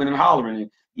screaming and hollering.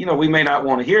 And, you know, we may not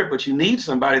want to hear it, but you need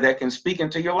somebody that can speak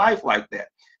into your life like that.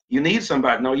 You need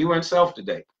somebody. No, you were in self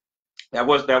today. That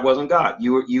wasn't God.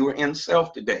 You were in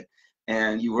self today.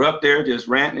 And you were up there just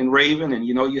ranting and raving, and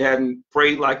you know you hadn't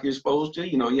prayed like you're supposed to.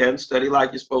 You know you hadn't studied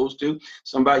like you're supposed to.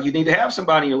 You need to have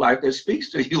somebody in your life that speaks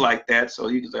to you like that, so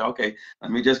you can say, okay,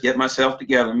 let me just get myself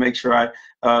together and make sure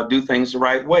I do things the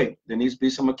right way. There needs to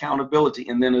be some accountability,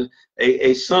 and then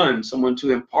a son, someone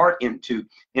to impart into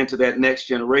that next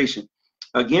generation.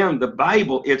 Again, the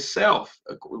Bible itself,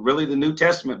 really the New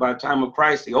Testament by the time of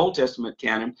Christ, the Old Testament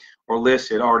canon or list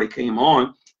had already came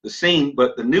on the scene,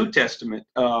 but the New Testament,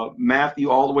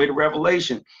 Matthew all the way to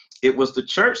Revelation, it was the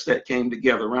church that came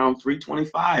together around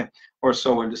 325 or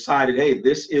so and decided, hey,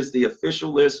 this is the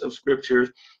official list of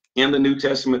scriptures in the New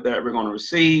Testament that we're going to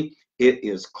receive. It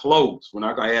is closed. We're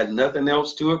not going to add nothing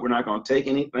else to it. We're not going to take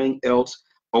anything else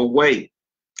away.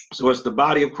 So it's the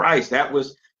body of Christ that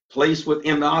was placed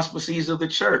within the auspices of the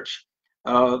church,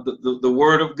 the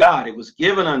word of God. It was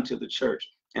given unto the church,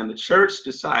 and the church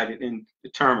decided and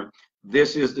determined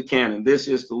this is the canon, this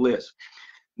is the list.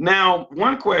 Now,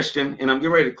 one question, and I'm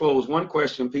getting ready to close, one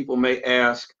question people may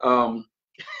ask, do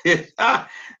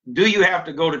you have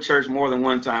to go to church more than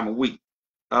one time a week?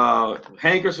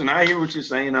 Hankerson, I hear what you're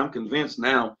saying. I'm convinced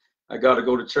now I got to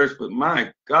go to church, but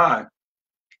my God,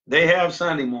 they have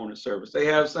Sunday morning service. They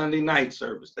have Sunday night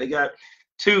service. They got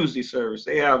Tuesday service.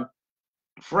 They have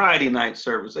Friday night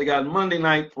service. They got Monday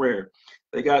night prayer.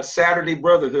 They got Saturday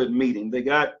brotherhood meeting. They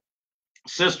got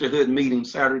sisterhood meeting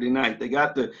Saturday night. They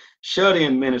got the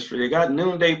shut-in ministry. They got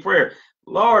noonday prayer.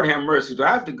 Lord have mercy. Do I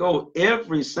have to go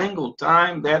every single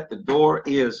time that the door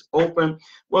is open?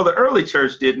 Well, the early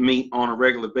church did meet on a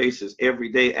regular basis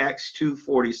every day. Acts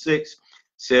 2:46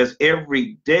 says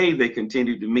every day they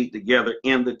continued to meet together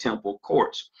in the temple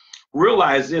courts.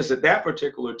 Realize this, at that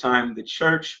particular time, the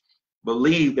church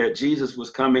believed that Jesus was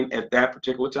coming at that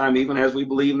particular time, even as we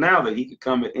believe now that he could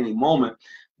come at any moment.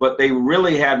 But they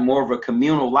really had more of a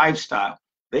communal lifestyle.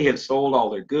 They had sold all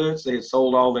their goods, they had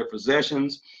sold all their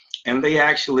possessions, and they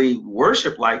actually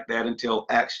worshiped like that until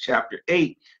Acts chapter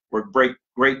 8, where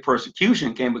great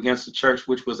persecution came against the church,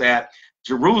 which was at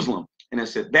Jerusalem. And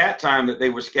it's at that time that they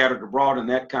were scattered abroad, and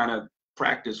that kind of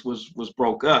practice was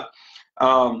broke up.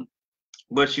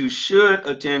 But you should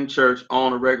attend church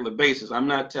on a regular basis. I'm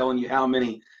not telling you how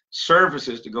many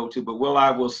services to go to, but what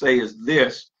I will say is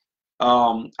this.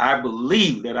 I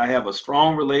believe that I have a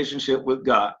strong relationship with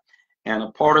God, and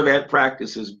a part of that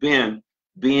practice has been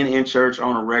being in church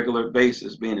on a regular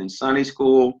basis, being in Sunday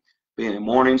school, being in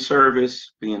morning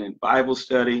service, being in Bible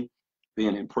study,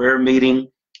 being in prayer meeting,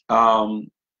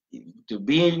 to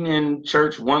being in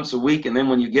church once a week, and then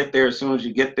when you get there, as soon as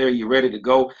you get there, you're ready to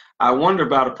go. I wonder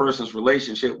about a person's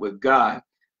relationship with God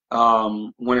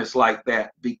when it's like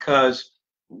that, because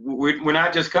we're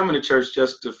not just coming to church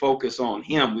just to focus on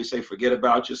him. We say forget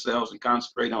about yourselves and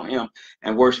concentrate on him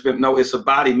and worship him. No, it's a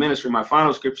body ministry. My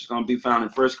final scripture is going to be found in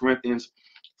 1 Corinthians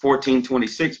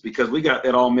 14:26, because we got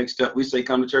that all mixed up. We say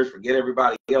come to church, forget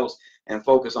everybody else, and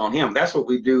focus on him. That's what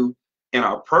we do in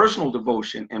our personal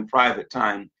devotion and private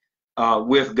time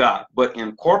with God. But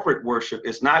in corporate worship,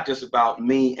 it's not just about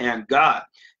me and God.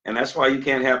 And that's why you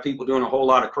can't have people doing a whole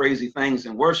lot of crazy things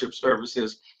in worship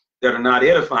services that are not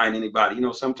edifying anybody. You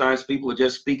know, sometimes people are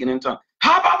just speaking in tongues,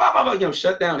 ha, ba, ba, ba, ba, you know,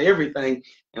 shut down everything.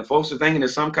 And folks are thinking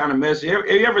it's some kind of message. Have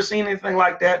you ever seen anything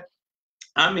like that?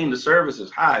 I mean, the service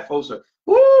is high. Folks are,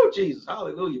 woo, Jesus,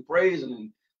 hallelujah, praising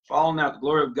and falling out. The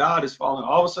glory of God is falling.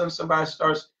 All of a sudden, somebody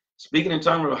starts speaking in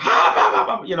tongues, ha, ba,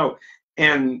 ba, ba, you know.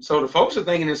 And so the folks are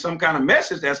thinking it's some kind of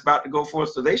message that's about to go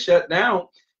forth. So they shut down.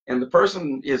 And the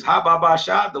person is ha ba ba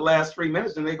shot the last 3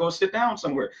 minutes, and they go sit down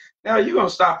somewhere. Now you're gonna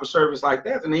stop a service like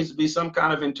that. There needs to be some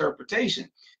kind of interpretation.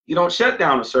 You don't shut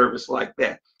down a service like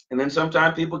that. And then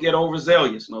sometimes people get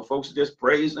overzealous. You know, folks are just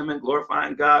praising them and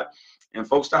glorifying God, and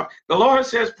folks stop. The Lord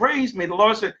says, "Praise me." The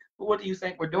Lord said, well, "What do you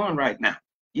think we're doing right now?"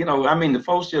 You know, I mean, the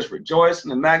folks just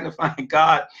rejoicing and magnifying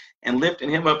God and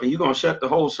lifting Him up, and you're gonna shut the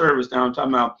whole service down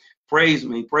talking about praise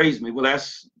me, praise me. Well,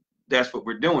 that's what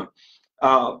we're doing.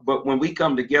 But when we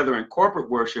come together in corporate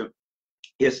worship,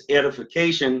 it's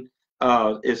edification,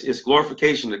 it's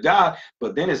glorification to God,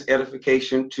 but then it's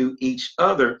edification to each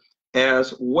other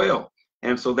as well.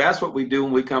 And so that's what we do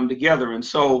when we come together. And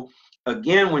so,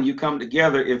 again, when you come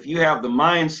together, if you have the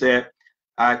mindset,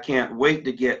 I can't wait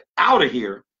to get out of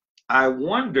here, I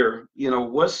wonder, you know,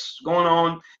 what's going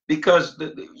on, because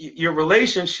your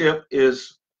relationship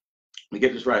is, let me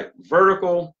get this right,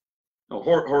 vertical, no,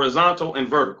 horizontal and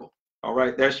vertical. All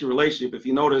right, that's your relationship. If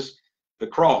you notice the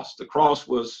cross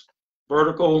was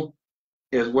vertical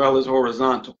as well as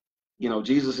horizontal. You know,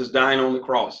 Jesus is dying on the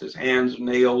cross. His hands are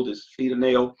nailed, his feet are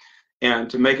nailed. And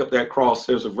to make up that cross,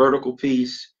 there's a vertical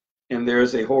piece and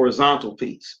there's a horizontal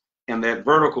piece. And that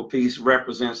vertical piece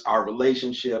represents our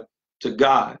relationship to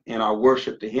God and our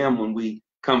worship to Him when we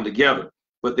come together.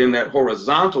 But then that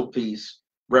horizontal piece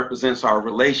represents our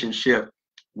relationship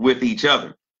with each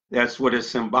other. That's what it's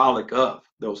symbolic of,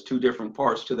 those two different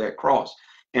parts to that cross.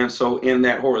 And so in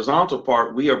that horizontal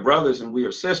part, we are brothers and we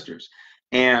are sisters.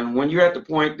 And when you're at the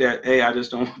point that, hey, I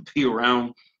just don't want to be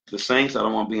around the saints, I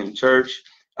don't want to be in church,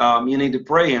 you need to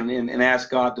pray and ask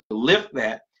God to lift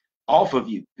that off of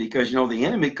you, because, you know, the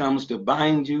enemy comes to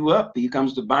bind you up. He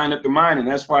comes to bind up your mind. And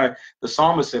that's why the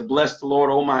psalmist said, bless the Lord,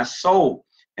 oh my soul,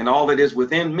 and all that is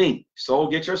within me. Soul,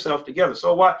 get yourself together.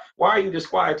 So why are you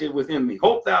disquieted within me?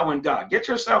 Hope thou in God. Get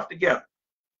yourself together.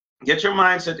 Get your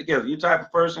mindset together. You type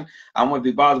of person, I want to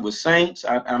be bothered with saints.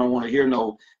 I don't want to hear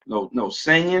no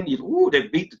singing. They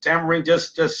beat the tambourine.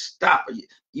 Just stop.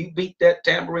 You beat that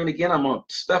tambourine again, I'm gonna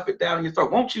stuff it down in your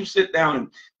throat. Won't you sit down and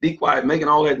be quiet, making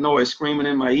all that noise, screaming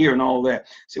in my ear and all that?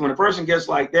 See, when a person gets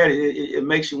like that, it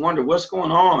makes you wonder what's going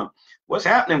on. What's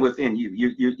happening within you?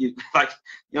 You like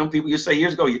young people you say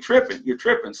years ago, you're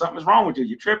tripping. Something's wrong with you.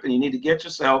 You're tripping. You need to get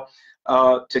yourself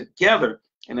together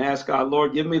and ask God,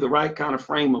 Lord, give me the right kind of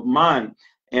frame of mind.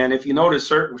 And if you notice,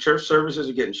 certain church services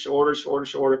are getting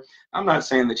shorter. I'm not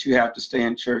saying that you have to stay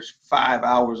in church 5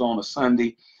 hours on a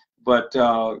Sunday, but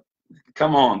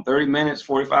come on, 30 minutes,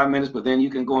 45 minutes, but then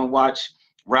you can go and watch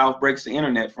Ralph Breaks the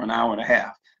Internet for an hour and a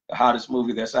half, the hottest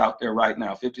movie that's out there right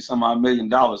now, $50-some-odd million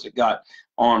it got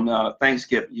on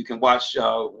Thanksgiving. You can watch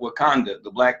Wakanda,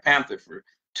 the Black Panther, for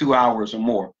 2 hours or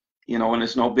more, you know, and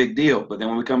it's no big deal. But then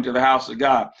when we come to the house of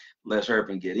God, let's hurry up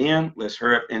and get in, let's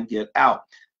hurry up and get out.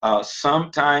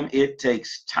 Sometimes it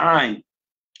takes time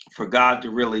for God to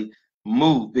really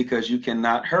move, because you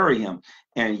cannot hurry Him.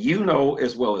 And you know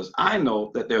as well as I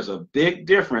know that there's a big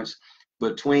difference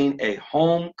between a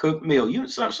home cooked meal.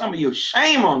 Some of you,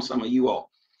 shame on some of you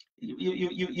all.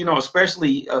 You know,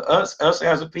 especially us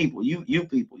as a people,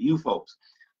 you folks.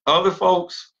 Other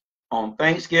folks on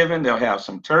Thanksgiving, they'll have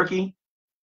some turkey,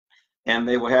 and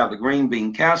they will have the green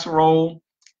bean casserole.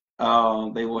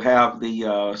 They will have the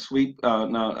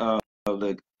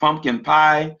the pumpkin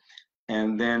pie,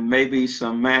 and then maybe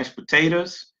some mashed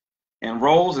potatoes and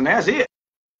rolls, and that's it.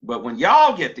 But when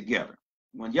y'all get together,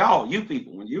 when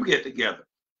you get together,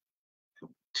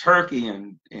 turkey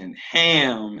and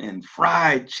ham and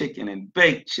fried chicken and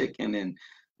baked chicken and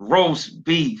roast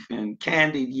beef and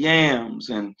candied yams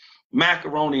and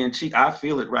macaroni and cheese. I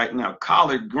feel it right now.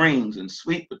 Collard greens and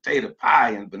sweet potato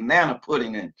pie and banana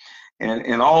pudding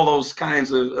and all those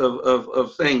kinds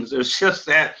of things. There's just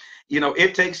that, you know,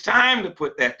 it takes time to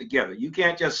put that together. You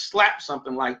can't just slap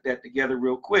something like that together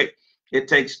real quick. It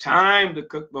takes time to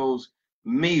cook those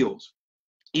meals.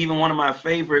 Even one of my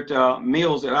favorite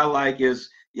meals that I like is,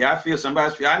 I feel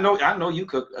somebody's, I know you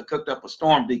cooked up a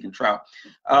storm, Deacon Trout.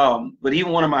 But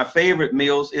even one of my favorite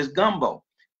meals is gumbo.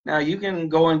 Now you can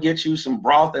go and get you some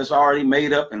broth that's already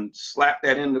made up and slap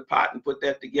that in the pot and put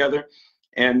that together.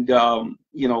 And,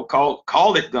 you know,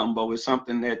 call it gumbo. Is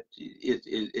something that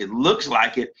it looks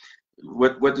like it.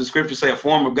 What the scriptures say, a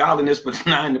form of godliness, but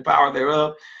denying the power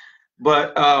thereof.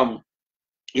 But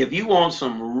if you want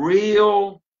some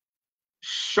real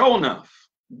show enough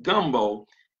gumbo,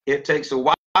 it takes a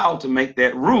while to make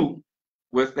that roux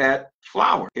with that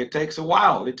flour. It takes a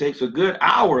while. It takes a good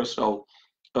hour or so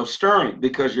of stirring,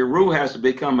 because your roux has to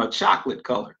become a chocolate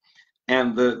color.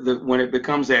 And when it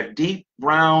becomes that deep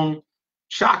brown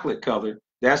chocolate color,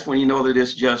 that's when you know that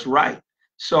it's just right.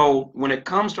 So when it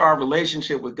comes to our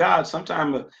relationship with God,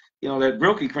 sometimes that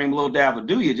Brilky cream, a little dab will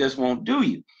do you, just won't do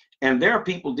you. And there are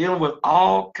people dealing with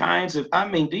all kinds of,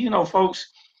 do you know,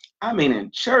 folks, in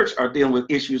church are dealing with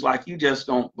issues like you just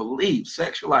don't believe: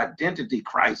 sexual identity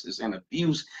crisis and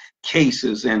abuse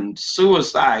cases and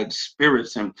suicide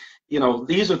spirits. And,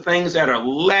 these are things that are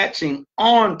latching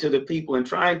on to the people and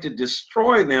trying to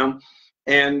destroy them.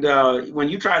 And when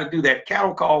you try to do that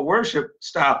cattle call worship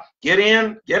style, get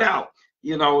in, get out,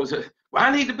 well, I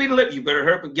need to be delivered. You better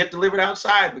hurry and get delivered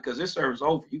outside, because this service is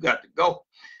over. You got to go,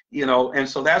 and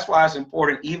so that's why it's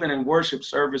important, even in worship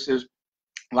services.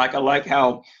 Like I like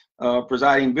how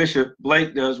presiding Bishop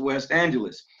Blake does West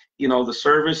Angeles. The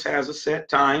service has a set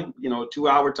time, a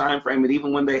 2-hour time frame. And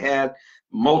even when they had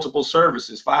multiple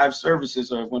services, 5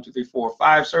 services, or 1, 2, 3, 4,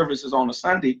 5 services on a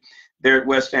Sunday there at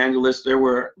West Angeles, they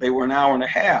were an hour and a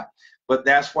half. But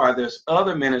that's why there's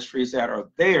other ministries that are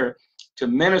there to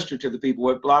minister to the people.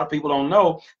 What a lot of people don't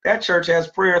know, that church has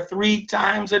prayer 3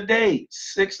 times a day: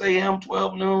 6 a.m.,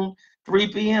 12 noon,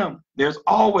 3 p.m. There's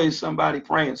always somebody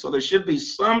praying. So there should be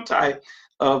some type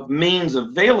of means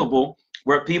available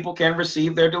where people can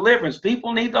receive their deliverance.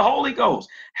 People need the Holy Ghost.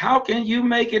 How can you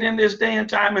make it in this day and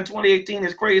time in 2018,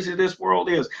 as crazy as this world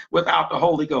is, without the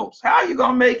Holy Ghost? How are you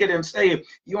going to make it and say, if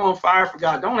you're on fire for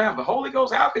God, don't have the Holy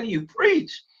Ghost? How can you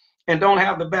preach and don't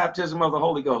have the baptism of the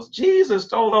Holy Ghost? Jesus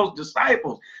told those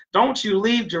disciples, don't you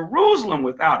leave Jerusalem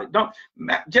without it.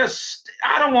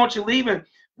 I don't want you leaving.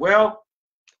 Well,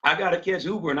 I got to catch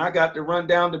Uber and I got to run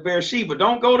down to Beersheba.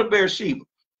 Don't go to Beersheba.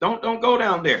 Don't go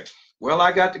down there. Well,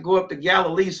 I got to go up to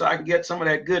Galilee so I can get some of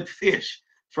that good fish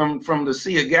from the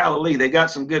Sea of Galilee. They got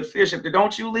some good fish up there.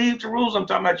 Don't you leave Jerusalem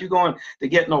talking about you going to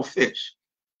get no fish.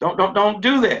 Don't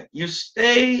do that. You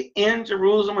stay in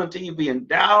Jerusalem until you be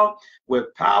endowed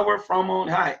with power from on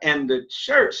high. And the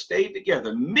church stayed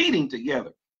together, meeting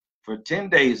together for 10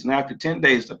 days. And after 10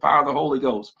 days, the power of the Holy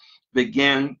Ghost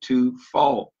began to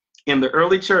fall. In the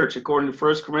early church, according to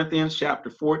 1 Corinthians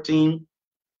chapter 14,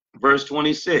 verse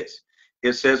 26,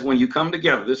 it says, when you come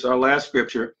together, this is our last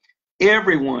scripture,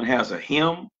 everyone has a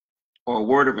hymn or a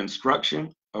word of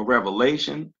instruction, a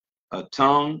revelation, a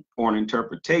tongue, or an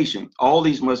interpretation. All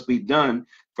these must be done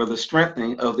for the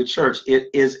strengthening of the church. It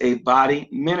is a body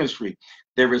ministry.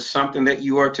 There is something that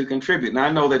you are to contribute. And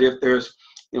I know that if there's,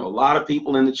 a lot of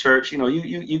people in the church,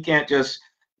 you can't just,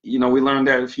 we learned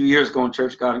that a few years ago in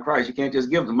Church of God in Christ. You can't just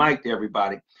give the mic to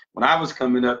everybody. When I was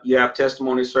coming up, you have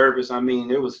testimony service.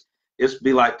 It'd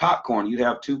be like popcorn. You'd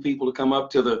have 2 people to come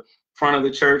up to the front of the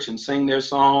church and sing their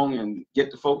song and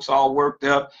get the folks all worked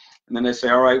up. And then they say,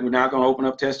 all right, we're now going to open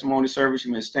up testimony service.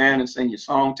 You may stand and sing your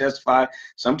song, testify.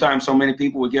 Sometimes so many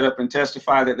people would get up and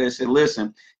testify that they said,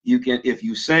 listen, if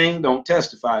you sing, don't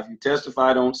testify. If you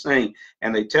testify, don't sing.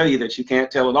 And they tell you that you can't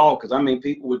tell it all, because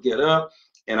people would get up.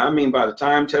 And by the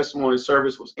time testimony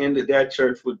service was ended, that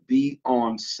church would be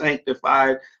on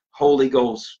sanctified Holy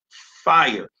Ghost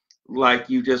fire like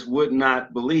you just would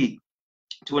not believe.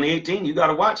 2018, you got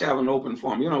to watch having an open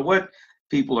forum. You know what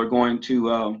people are going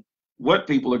to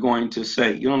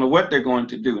say. You don't know what they're going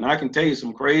to do. And I can tell you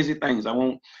some crazy things. I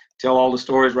won't tell all the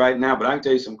stories right now, but I can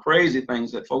tell you some crazy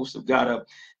things that folks have got up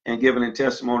and given in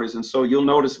testimonies. And so you'll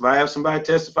notice if I have somebody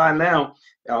testify now,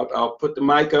 I'll put the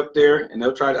mic up there and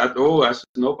they'll try to, I said,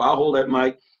 nope, I'll hold that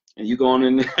mic and you go on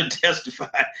in there and testify.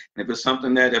 And if it's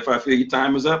something that if I feel your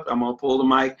time is up, I'm going to pull the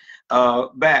mic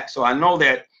back. So I know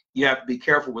that you have to be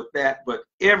careful with that, but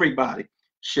everybody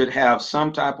should have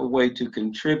some type of way to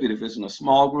contribute. If it's in a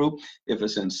small group, if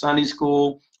it's in Sunday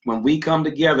school, when we come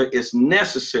together, it's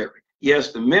necessary.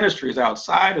 Yes, the ministry is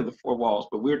outside of the 4 walls,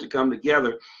 but we're to come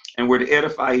together and we're to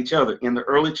edify each other. In the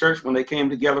early church, when they came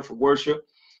together for worship,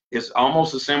 it's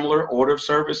almost a similar order of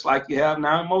service like you have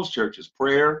now in most churches: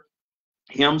 prayer,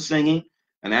 hymn singing,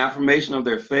 an affirmation of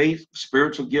their faith,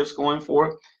 spiritual gifts going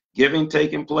forth, giving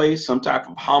taking place, some type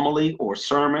of homily or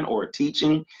sermon or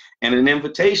teaching, and an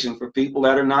invitation for people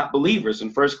that are not believers. In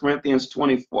 1 Corinthians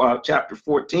chapter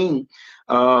 14,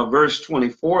 verse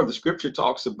 24, the scripture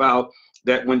talks about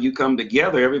that when you come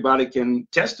together, everybody can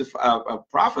testify,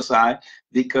 prophesy,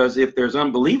 because if there's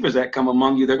unbelievers that come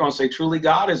among you, they're going to say, truly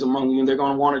God is among you, and they're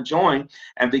going to want to join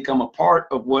and become a part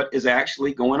of what is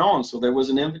actually going on. So there was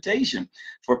an invitation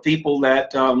for people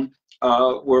that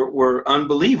were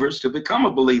unbelievers to become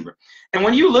a believer. And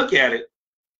when you look at it,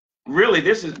 really,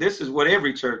 this is what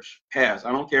every church has.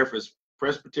 I don't care if it's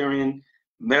Presbyterian,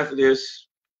 Methodist,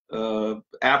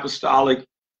 Apostolic,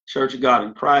 Church of God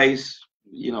in Christ,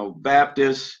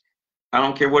 Baptist. I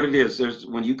don't care what it is.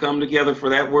 When you come together for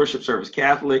that worship service,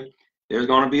 Catholic, there's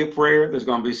going to be a prayer. There's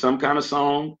going to be some kind of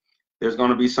song. There's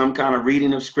going to be some kind of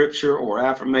reading of scripture or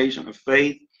affirmation of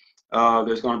faith.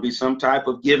 There's going to be some type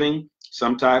of giving,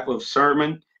 some type of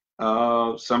sermon,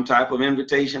 some type of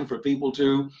invitation for people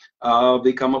to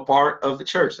become a part of the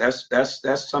church.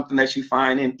 That's something that you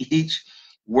find in each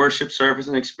worship service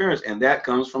and experience, and that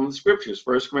comes from the scriptures,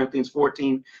 1 Corinthians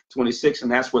 14:26,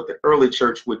 and that's what the early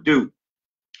church would do.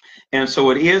 And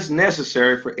so it is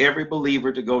necessary for every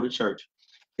believer to go to church.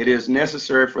 It is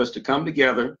necessary for us to come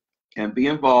together and be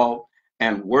involved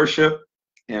and worship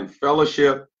and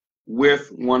fellowship with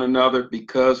one another,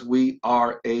 because we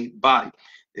are a body.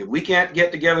 If we can't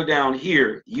get together down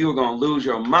here, you're going to lose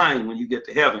your mind when you get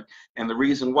to heaven. And the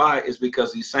reason why is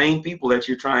because these same people that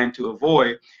you're trying to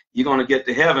avoid, you're going to get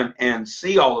to heaven and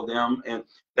see all of them. And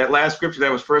that last scripture,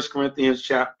 that was 1 Corinthians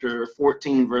chapter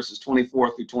 14, verses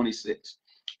 24 through 26.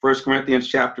 1 Corinthians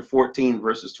chapter 14,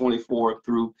 verses 24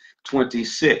 through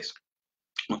 26.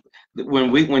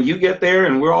 When you get there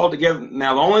and we're all together,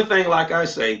 now the only thing, like I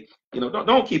say,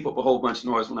 don't keep up a whole bunch of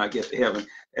noise when I get to heaven.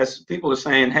 As people are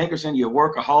saying, Hankerson, you're a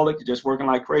workaholic, you're just working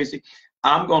like crazy.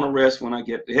 I'm going to rest when I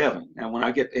get to heaven. And when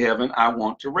I get to heaven, I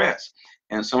want to rest.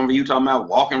 And some of you talking about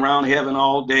walking around heaven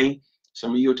all day.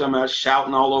 Some of you are talking about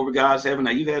shouting all over God's heaven.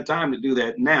 Now, you've had time to do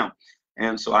that now.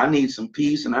 And so I need some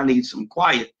peace and I need some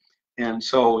quiet. And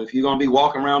so if you're going to be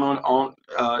walking around on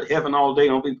heaven all day,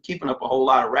 don't be keeping up a whole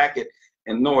lot of racket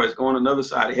and noise. Go on another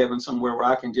side of heaven somewhere where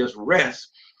I can just rest.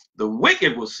 The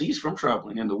wicked will cease from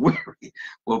troubling, and the weary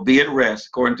will be at rest,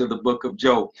 according to the book of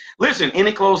Job. Listen,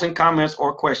 any closing comments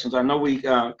or questions? I know we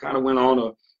kind of went on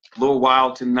a little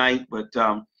while tonight, but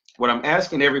what I'm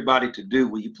asking everybody to do,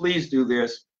 will you please do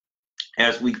this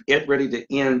as we get ready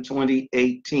to end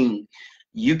 2018?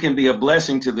 You can be a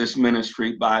blessing to this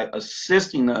ministry by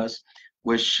assisting us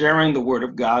with sharing the word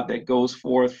of God that goes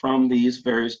forth from these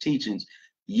various teachings.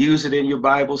 Use it in your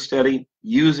Bible study.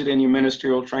 Use it in your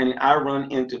ministerial training. I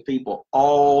run into people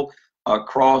all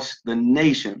across the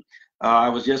nation. I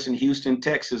was just in Houston,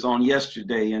 Texas on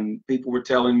yesterday, and people were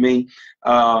telling me,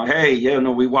 hey,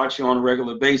 we watch you on a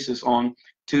regular basis on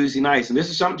Tuesday nights. And this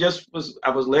is something I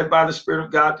was led by the Spirit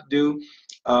of God to do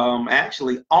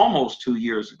actually almost 2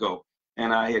 years ago.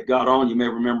 And I had got on, you may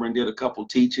remember, and did a couple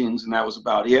teachings, and that was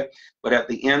about it. But at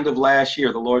the end of last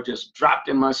year, the Lord just dropped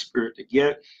in my spirit to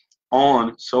get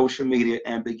on social media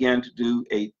and began to do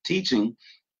a teaching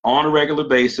on a regular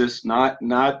basis, not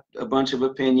a bunch of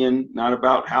opinion, not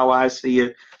about how I see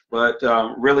it, but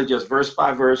really just verse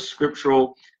by verse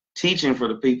scriptural teaching for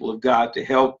the people of God to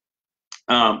help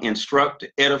instruct,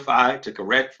 to edify, to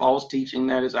correct false teaching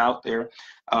that is out there,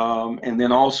 and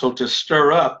then also to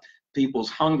stir up people's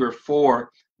hunger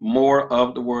for more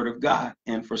of the Word of God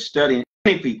and for studying.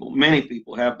 Many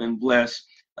people have been blessed.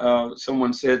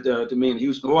 Someone said to me in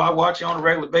Houston, I watch you on a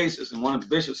regular basis. And one of the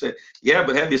bishops said, yeah,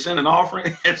 but have you sent an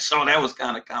offering? And so that was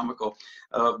kind of comical.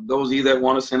 Those of you that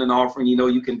want to send an offering,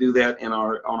 you can do that on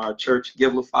our church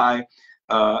Givelify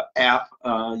app.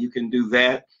 You can do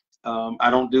that. I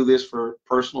don't do this for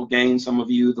personal gain. Some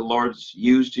of you, the Lord's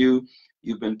used you.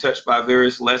 You've been touched by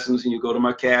various lessons, and you go to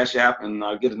my Cash app and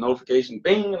get a notification,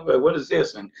 bing, what is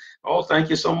this? And, thank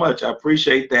you so much. I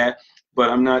appreciate that. But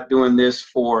I'm not doing this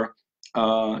for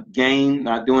gain,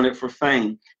 not doing it for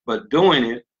fame, but doing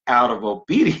it out of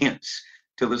obedience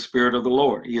to the Spirit of the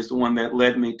Lord. He is the one that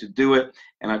led me to do it,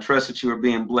 and I trust that you are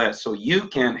being blessed. So you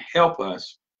can help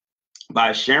us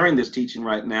by sharing this teaching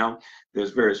right now.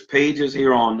 There's various pages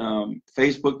here on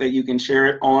Facebook that you can share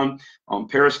it on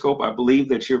Periscope. I believe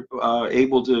that you're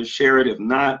able to share it. If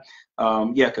not,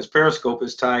 because Periscope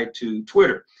is tied to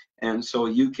Twitter. And so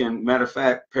you can, matter of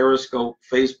fact, Periscope,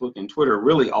 Facebook, and Twitter are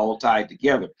really all tied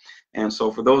together. And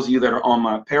so for those of you that are on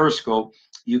my Periscope,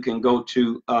 you can go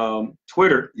to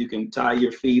Twitter. You can tie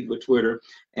your feed with Twitter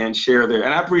and share there.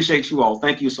 And I appreciate you all.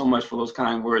 Thank you so much for those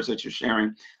kind words that you're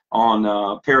sharing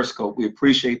on Periscope. We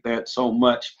appreciate that so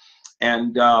much.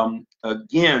 And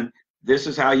again, this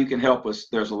is how you can help us.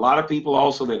 There's a lot of people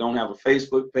also that don't have a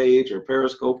Facebook page or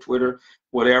Periscope, Twitter,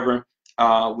 whatever.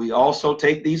 We also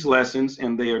take these lessons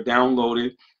and they are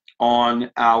downloaded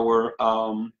on our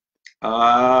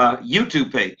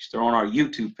YouTube page. They're on our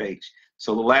YouTube page.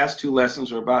 So the last two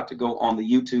lessons are about to go on the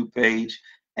YouTube page,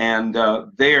 and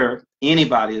there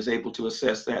anybody is able to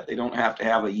access that. They don't have to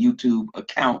have a YouTube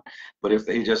account, but if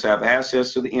they just have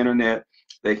access to the internet,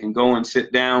 they can go and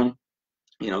sit down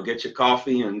get your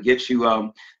coffee and get you,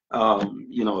 well, I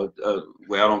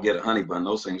don't get a honey bun.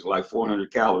 Those things are like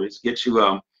 400 calories. Get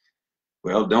you,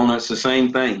 well, donuts, the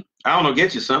same thing. I don't know,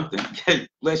 get you something.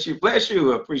 Bless you, bless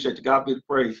you. Appreciate you. God be the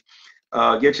praise.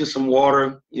 Get you some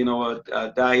water,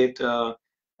 a diet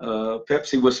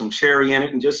Pepsi with some cherry in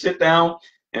it, and just sit down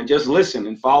and just listen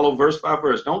and follow verse by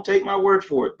verse. Don't take my word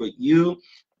for it, but you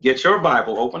get your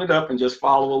Bible, open it up, and just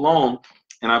follow along.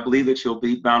 And I believe that you'll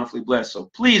be bountifully blessed.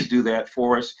 So please do that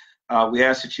for us. We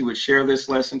ask that you would share this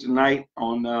lesson tonight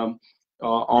on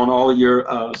all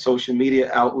your social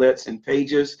media outlets and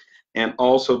pages. And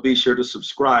also be sure to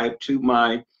subscribe to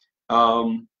my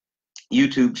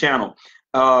YouTube channel.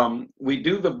 We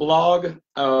do the blog.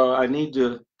 I need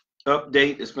to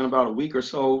update. It's been about a week or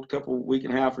so, week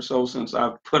and a half or so since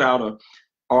I've put out an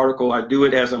article. I do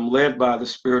it as I'm led by the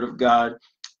Spirit of God.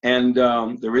 And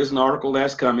there is an article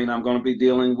that's coming. I'm going to be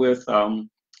dealing with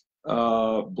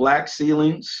black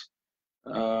ceilings,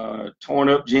 torn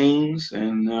up jeans,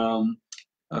 and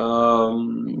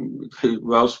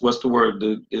well, what's the word?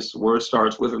 The word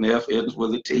starts with an F, ends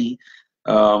with a T.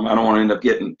 I don't want to end up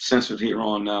getting censored here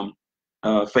on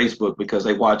Facebook because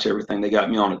they watch everything. They got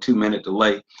me on a 2-minute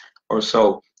delay or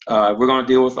so. We're going to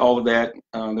deal with all of that.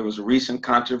 There was a recent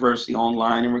controversy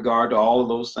online in regard to all of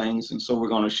those things, and so we're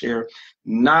going to share,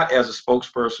 not as a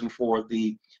spokesperson for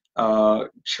the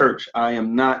church. I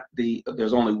am not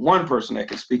there's only one person that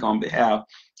can speak on behalf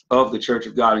of the Church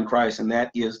of God in Christ, and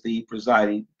that is the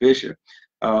presiding bishop.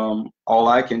 All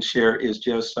I can share is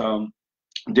just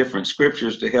different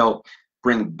scriptures to help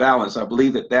bring balance. I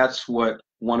believe that that's what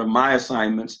one of my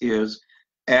assignments is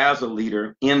as a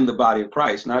leader in the body of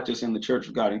Christ, not just in the Church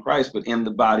of God in Christ, but in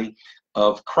the body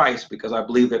of Christ, because I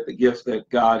believe that the gift that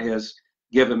God has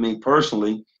given me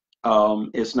personally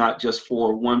is not just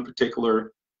for one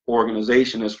particular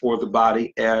organization, it's for the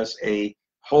body as a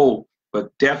whole.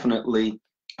 But definitely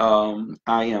I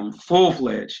am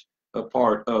full-fledged a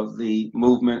part of the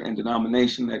movement and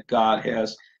denomination that God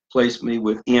has placed me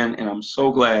within, and I'm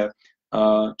so glad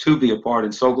to be a part,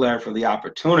 and so glad for the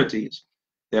opportunities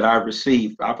that I've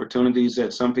received, opportunities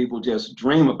that some people just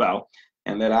dream about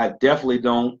and that I definitely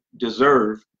don't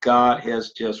deserve. God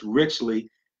has just richly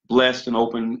blessed and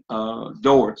opened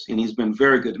doors, and he's been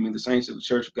very good to me. The saints of the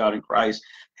Church of God in Christ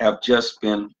have just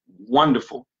been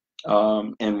wonderful.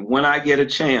 And when I get a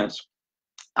chance,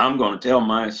 I'm going to tell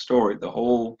my story, the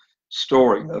whole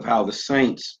story of how the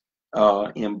saints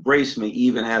embraced me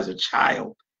even as a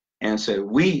child and said,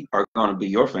 we are going to be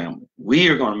your family. We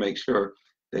are going to make sure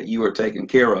that you are taken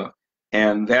care of.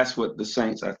 And that's what the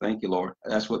saints, I thank you, Lord,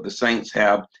 that's what the saints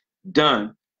have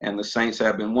done. And the saints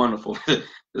have been wonderful.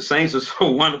 The saints are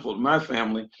so wonderful to my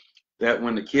family that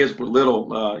when the kids were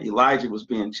little, Elijah was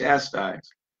being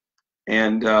chastised.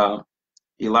 And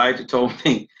Elijah told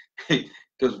me,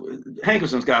 because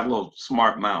Hankerson's got little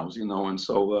smart mouths, and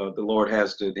so the Lord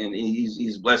has to, and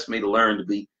he's blessed me to learn to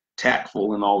be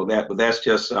tactful and all of that. But that's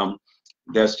just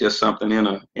something in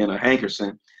a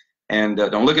Hankerson. And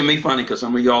don't look at me funny, because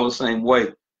some of y'all the same way.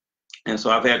 And so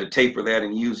I've had to taper that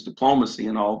and use diplomacy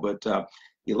and all. But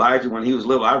Elijah, when he was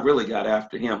little, I really got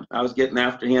after him. I was getting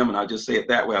after him, and I'll just say it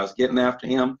that way. I was getting after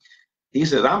him. He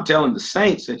says, I'm telling the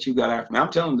saints that you got after me.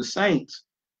 I'm telling the saints.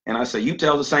 And I say, you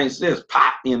tell the saints this,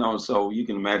 pop, so you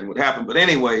can imagine what happened. But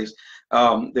anyways,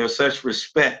 there's such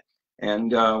respect.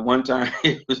 And one time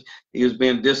he was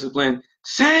being disciplined.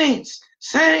 Saints,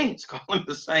 calling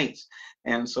the saints.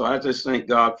 And so I just thank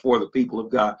God for the people of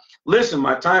God. Listen,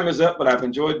 my time is up, but I've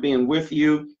enjoyed being with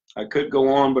you. I could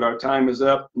go on, but our time is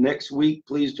up. Next week,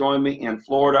 please join me in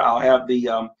Florida. I'll have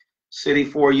the city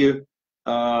for you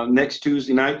next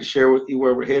Tuesday night to share with you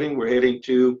where we're heading. We're heading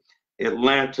to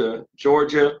Atlanta,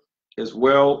 Georgia, as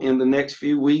well in the next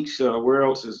few weeks. Where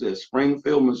else is this?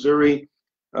 Springfield, Missouri.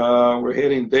 We're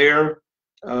heading there.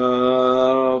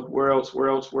 Where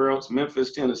else?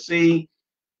 Memphis, Tennessee.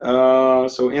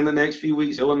 So in the next few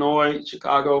weeks, Illinois,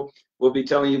 Chicago, we'll be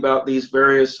telling you about these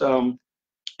various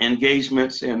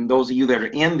engagements. And those of you that are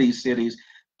in these cities,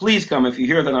 please come. If you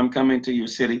hear that I'm coming to your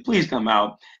city, please come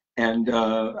out and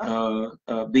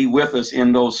be with us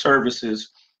in those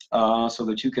services so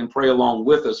that you can pray along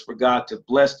with us for God to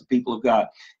bless the people of God.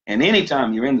 And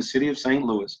anytime you're in the city of St.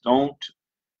 Louis, don't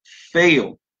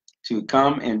fail to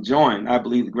come and join, I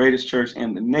believe, the greatest church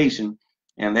in the nation,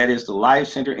 and that is the Life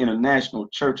Center International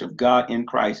Church of God in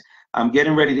Christ. I'm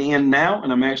getting ready to end now,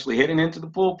 and I'm actually heading into the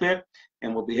pulpit,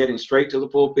 and we'll be heading straight to the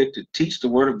pulpit to teach the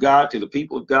word of God to the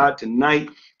people of God. Tonight,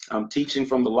 I'm teaching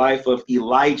from the life of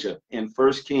Elijah in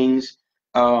 1 Kings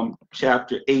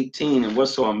chapter 18. And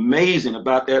what's so amazing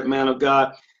about that man of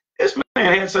God, this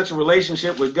man had such a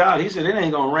relationship with God. He said, it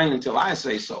ain't going to rain until I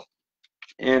say so.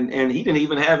 and he didn't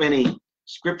even have any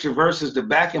scripture verses to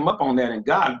back him up on that, and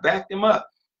God backed him up.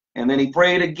 And then he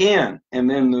prayed again, and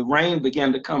then the rain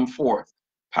began to come forth.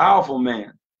 Powerful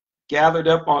man. Gathered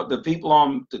up on the people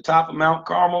on the top of Mount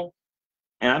Carmel,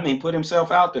 and I mean put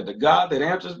himself out there. The God that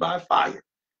answers by fire,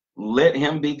 let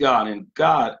him be God. And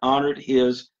God honored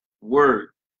his word.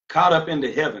 Caught up into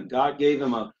heaven. God gave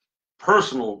him a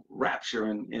personal rapture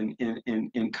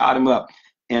and caught him up.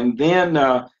 And then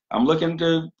I'm looking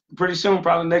to pretty soon,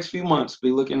 probably the next few months,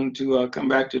 be looking to come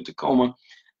back to Tacoma.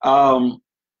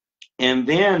 And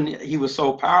then he was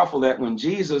so powerful that when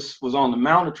Jesus was on the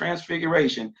Mount of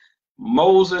Transfiguration,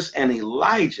 Moses and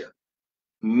Elijah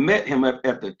met him at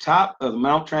the top of the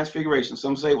Mount Transfiguration.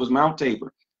 Some say it was Mount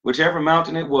Tabor, whichever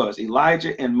mountain it was.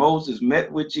 Elijah and Moses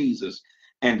met with Jesus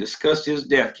and discussed his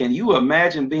death. Can you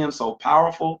imagine being so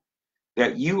powerful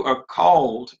that you are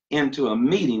called into a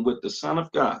meeting with the Son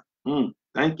of God?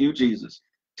 Thank you, Jesus,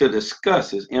 to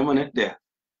discuss his imminent death.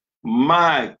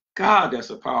 My God, that's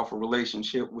a powerful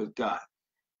relationship with God.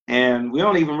 And we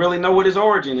don't even really know what his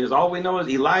origin is. All we know is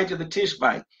Elijah the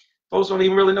Tishbite. Folks don't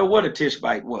even really know what a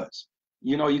Tishbite was.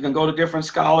 You know, you can go to different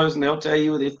scholars and they'll tell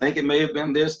you they think it may have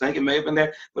been this, think it may have been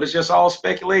that, but it's just all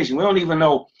speculation. We don't even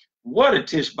know what a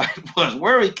Tishbite was,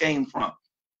 where he came from.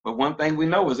 But one thing we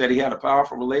know is that he had a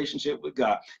powerful relationship with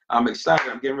God. I'm excited.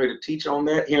 I'm getting ready to teach on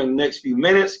that here in the next few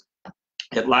minutes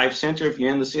at Life Center. If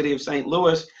you're in the city of St.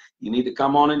 Louis, you need to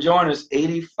come on and join us.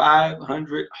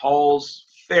 8500 Halls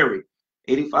Ferry.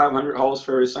 8500 Halls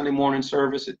Ferry, Sunday morning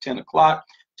service at 10 o'clock.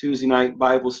 Tuesday night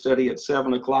Bible study at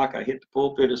 7 o'clock. I hit the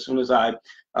pulpit as soon as I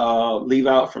leave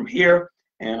out from here,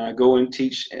 and I go and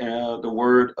teach the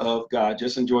Word of God.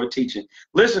 Just enjoy teaching.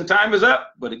 Listen, time is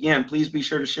up, but again, please be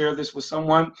sure to share this with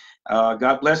someone.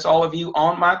 God bless all of you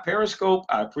on my Periscope.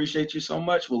 I appreciate you so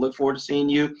much. We'll look forward to seeing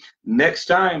you next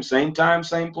time, same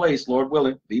place, Lord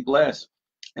willing. Be blessed.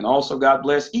 And also, God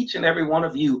bless each and every one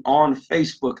of you on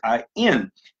Facebook. I end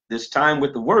this time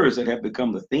with the words that have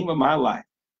become the theme of my life.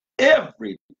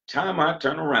 Every time I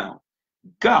turn around,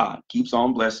 God keeps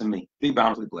on blessing me. Be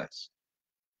bountifully blessed.